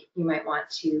like you might want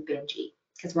to binge eat,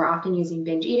 because we're often using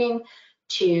binge eating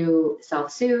to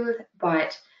self-soothe,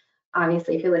 but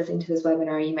obviously, if you're listening to this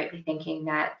webinar, you might be thinking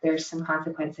that there's some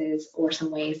consequences or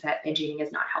some ways that binge eating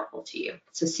is not helpful to you.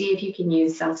 So see if you can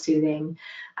use self-soothing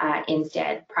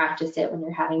instead. Practice it when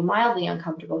you're having mildly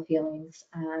uncomfortable feelings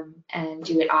and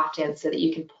do it often so that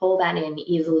you can pull that in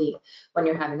easily when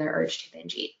you're having the urge to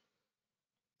binge eat.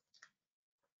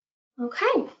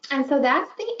 Okay, and so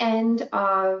that's the end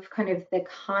of kind of the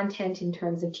content in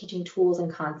terms of teaching tools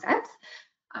and concepts.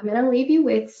 I'm going to leave you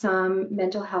with some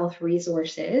mental health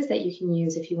resources that you can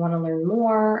use if you want to learn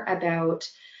more about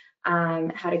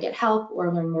how to get help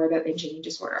or learn more about binge eating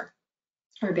disorder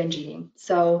or binge eating.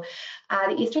 So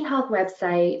the Eastern Health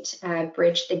website,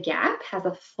 Bridge the Gap, has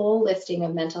a full listing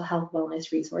of mental health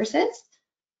wellness resources.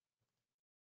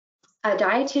 A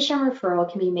dietitian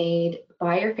referral can be made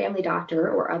by your family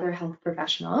doctor or other health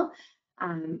professional,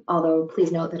 although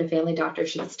please note that a family doctor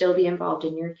should still be involved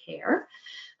in your care.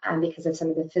 Because of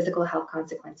some of the physical health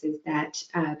consequences that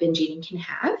binge eating can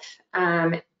have.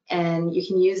 And you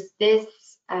can use this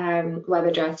web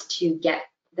address to get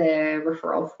the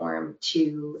referral form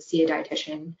to see a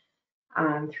dietitian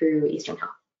through Eastern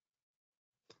Health.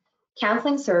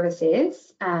 Counseling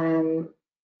services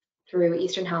through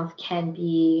Eastern Health can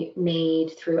be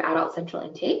made through Adult Central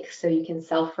Intake. So you can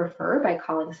self-refer by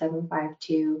calling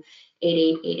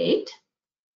 752-8888.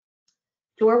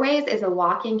 Doorways is a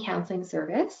walk-in counseling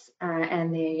service,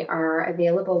 and they are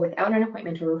available without an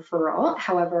appointment or referral.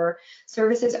 However,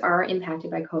 services are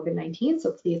impacted by COVID-19,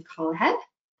 so please call ahead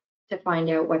to find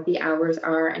out what the hours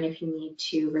are and if you need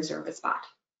to reserve a spot.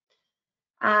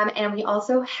 And we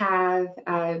also have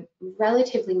a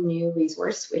relatively new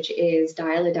resource, which is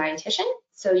Dial a Dietitian.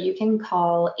 So you can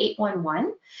call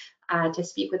 811 to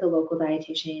speak with a local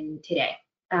dietitian today.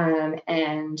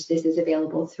 And this is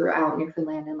available throughout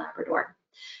Newfoundland and Labrador.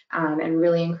 And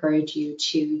really encourage you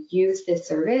to use this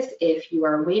service if you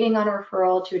are waiting on a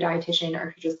referral to a dietitian or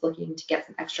if you're just looking to get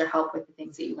some extra help with the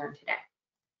things that you learned today.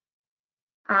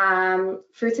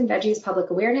 Fruits and Veggies Public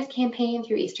Awareness Campaign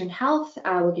through Eastern Health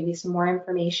will give you some more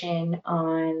information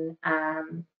on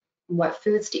what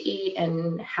foods to eat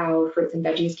and how fruits and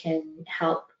veggies can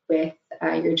help with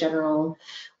your general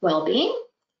well-being.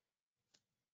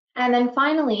 And then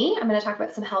finally, I'm going to talk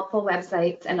about some helpful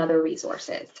websites and other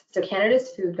resources. So Canada's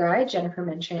Food Guide, Jennifer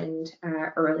mentioned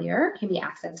earlier, can be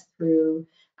accessed through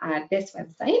this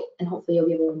website, and hopefully you'll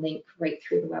be able to link right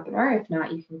through the webinar. If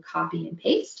not, you can copy and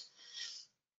paste.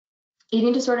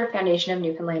 Eating Disorder Foundation of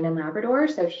Newfoundland and Labrador.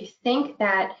 So if you think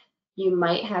that you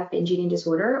might have binge eating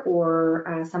disorder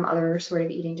or some other sort of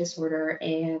eating disorder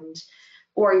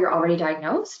or you're already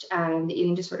diagnosed, the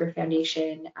Eating Disorder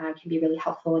Foundation can be really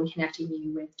helpful in connecting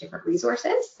you with different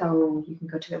resources. So you can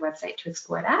go to their website to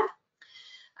explore that.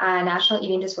 National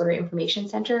Eating Disorder Information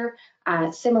Center,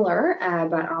 similar,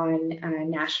 but on a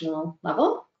national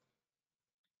level.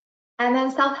 And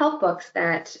then self-help books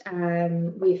that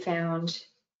we found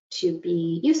to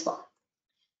be useful.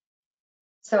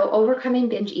 So Overcoming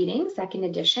Binge Eating, second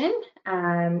edition.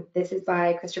 This is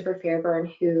by Christopher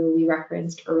Fairburn, who we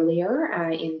referenced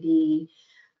earlier in the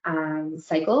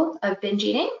cycle of binge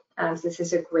eating. So this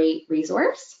is a great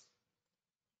resource.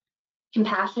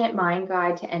 Compassionate Mind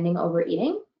Guide to Ending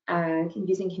Overeating,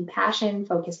 using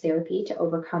compassion-focused therapy to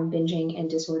overcome binging and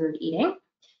disordered eating.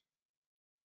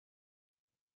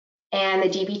 And the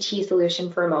DBT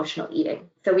solution for emotional eating.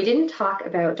 So we didn't talk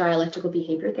about dialectical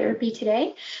behavior therapy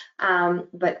today,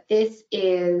 but this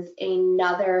is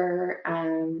another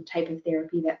type of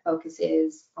therapy that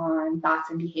focuses on thoughts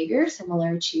and behaviors,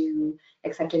 similar to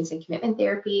acceptance and commitment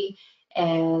therapy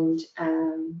and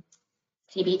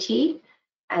CBT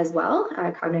as well,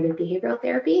 cognitive behavioral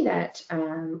therapy, that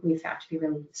we found to be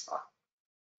really useful.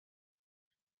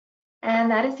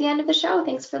 And that is the end of the show.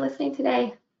 Thanks for listening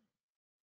today.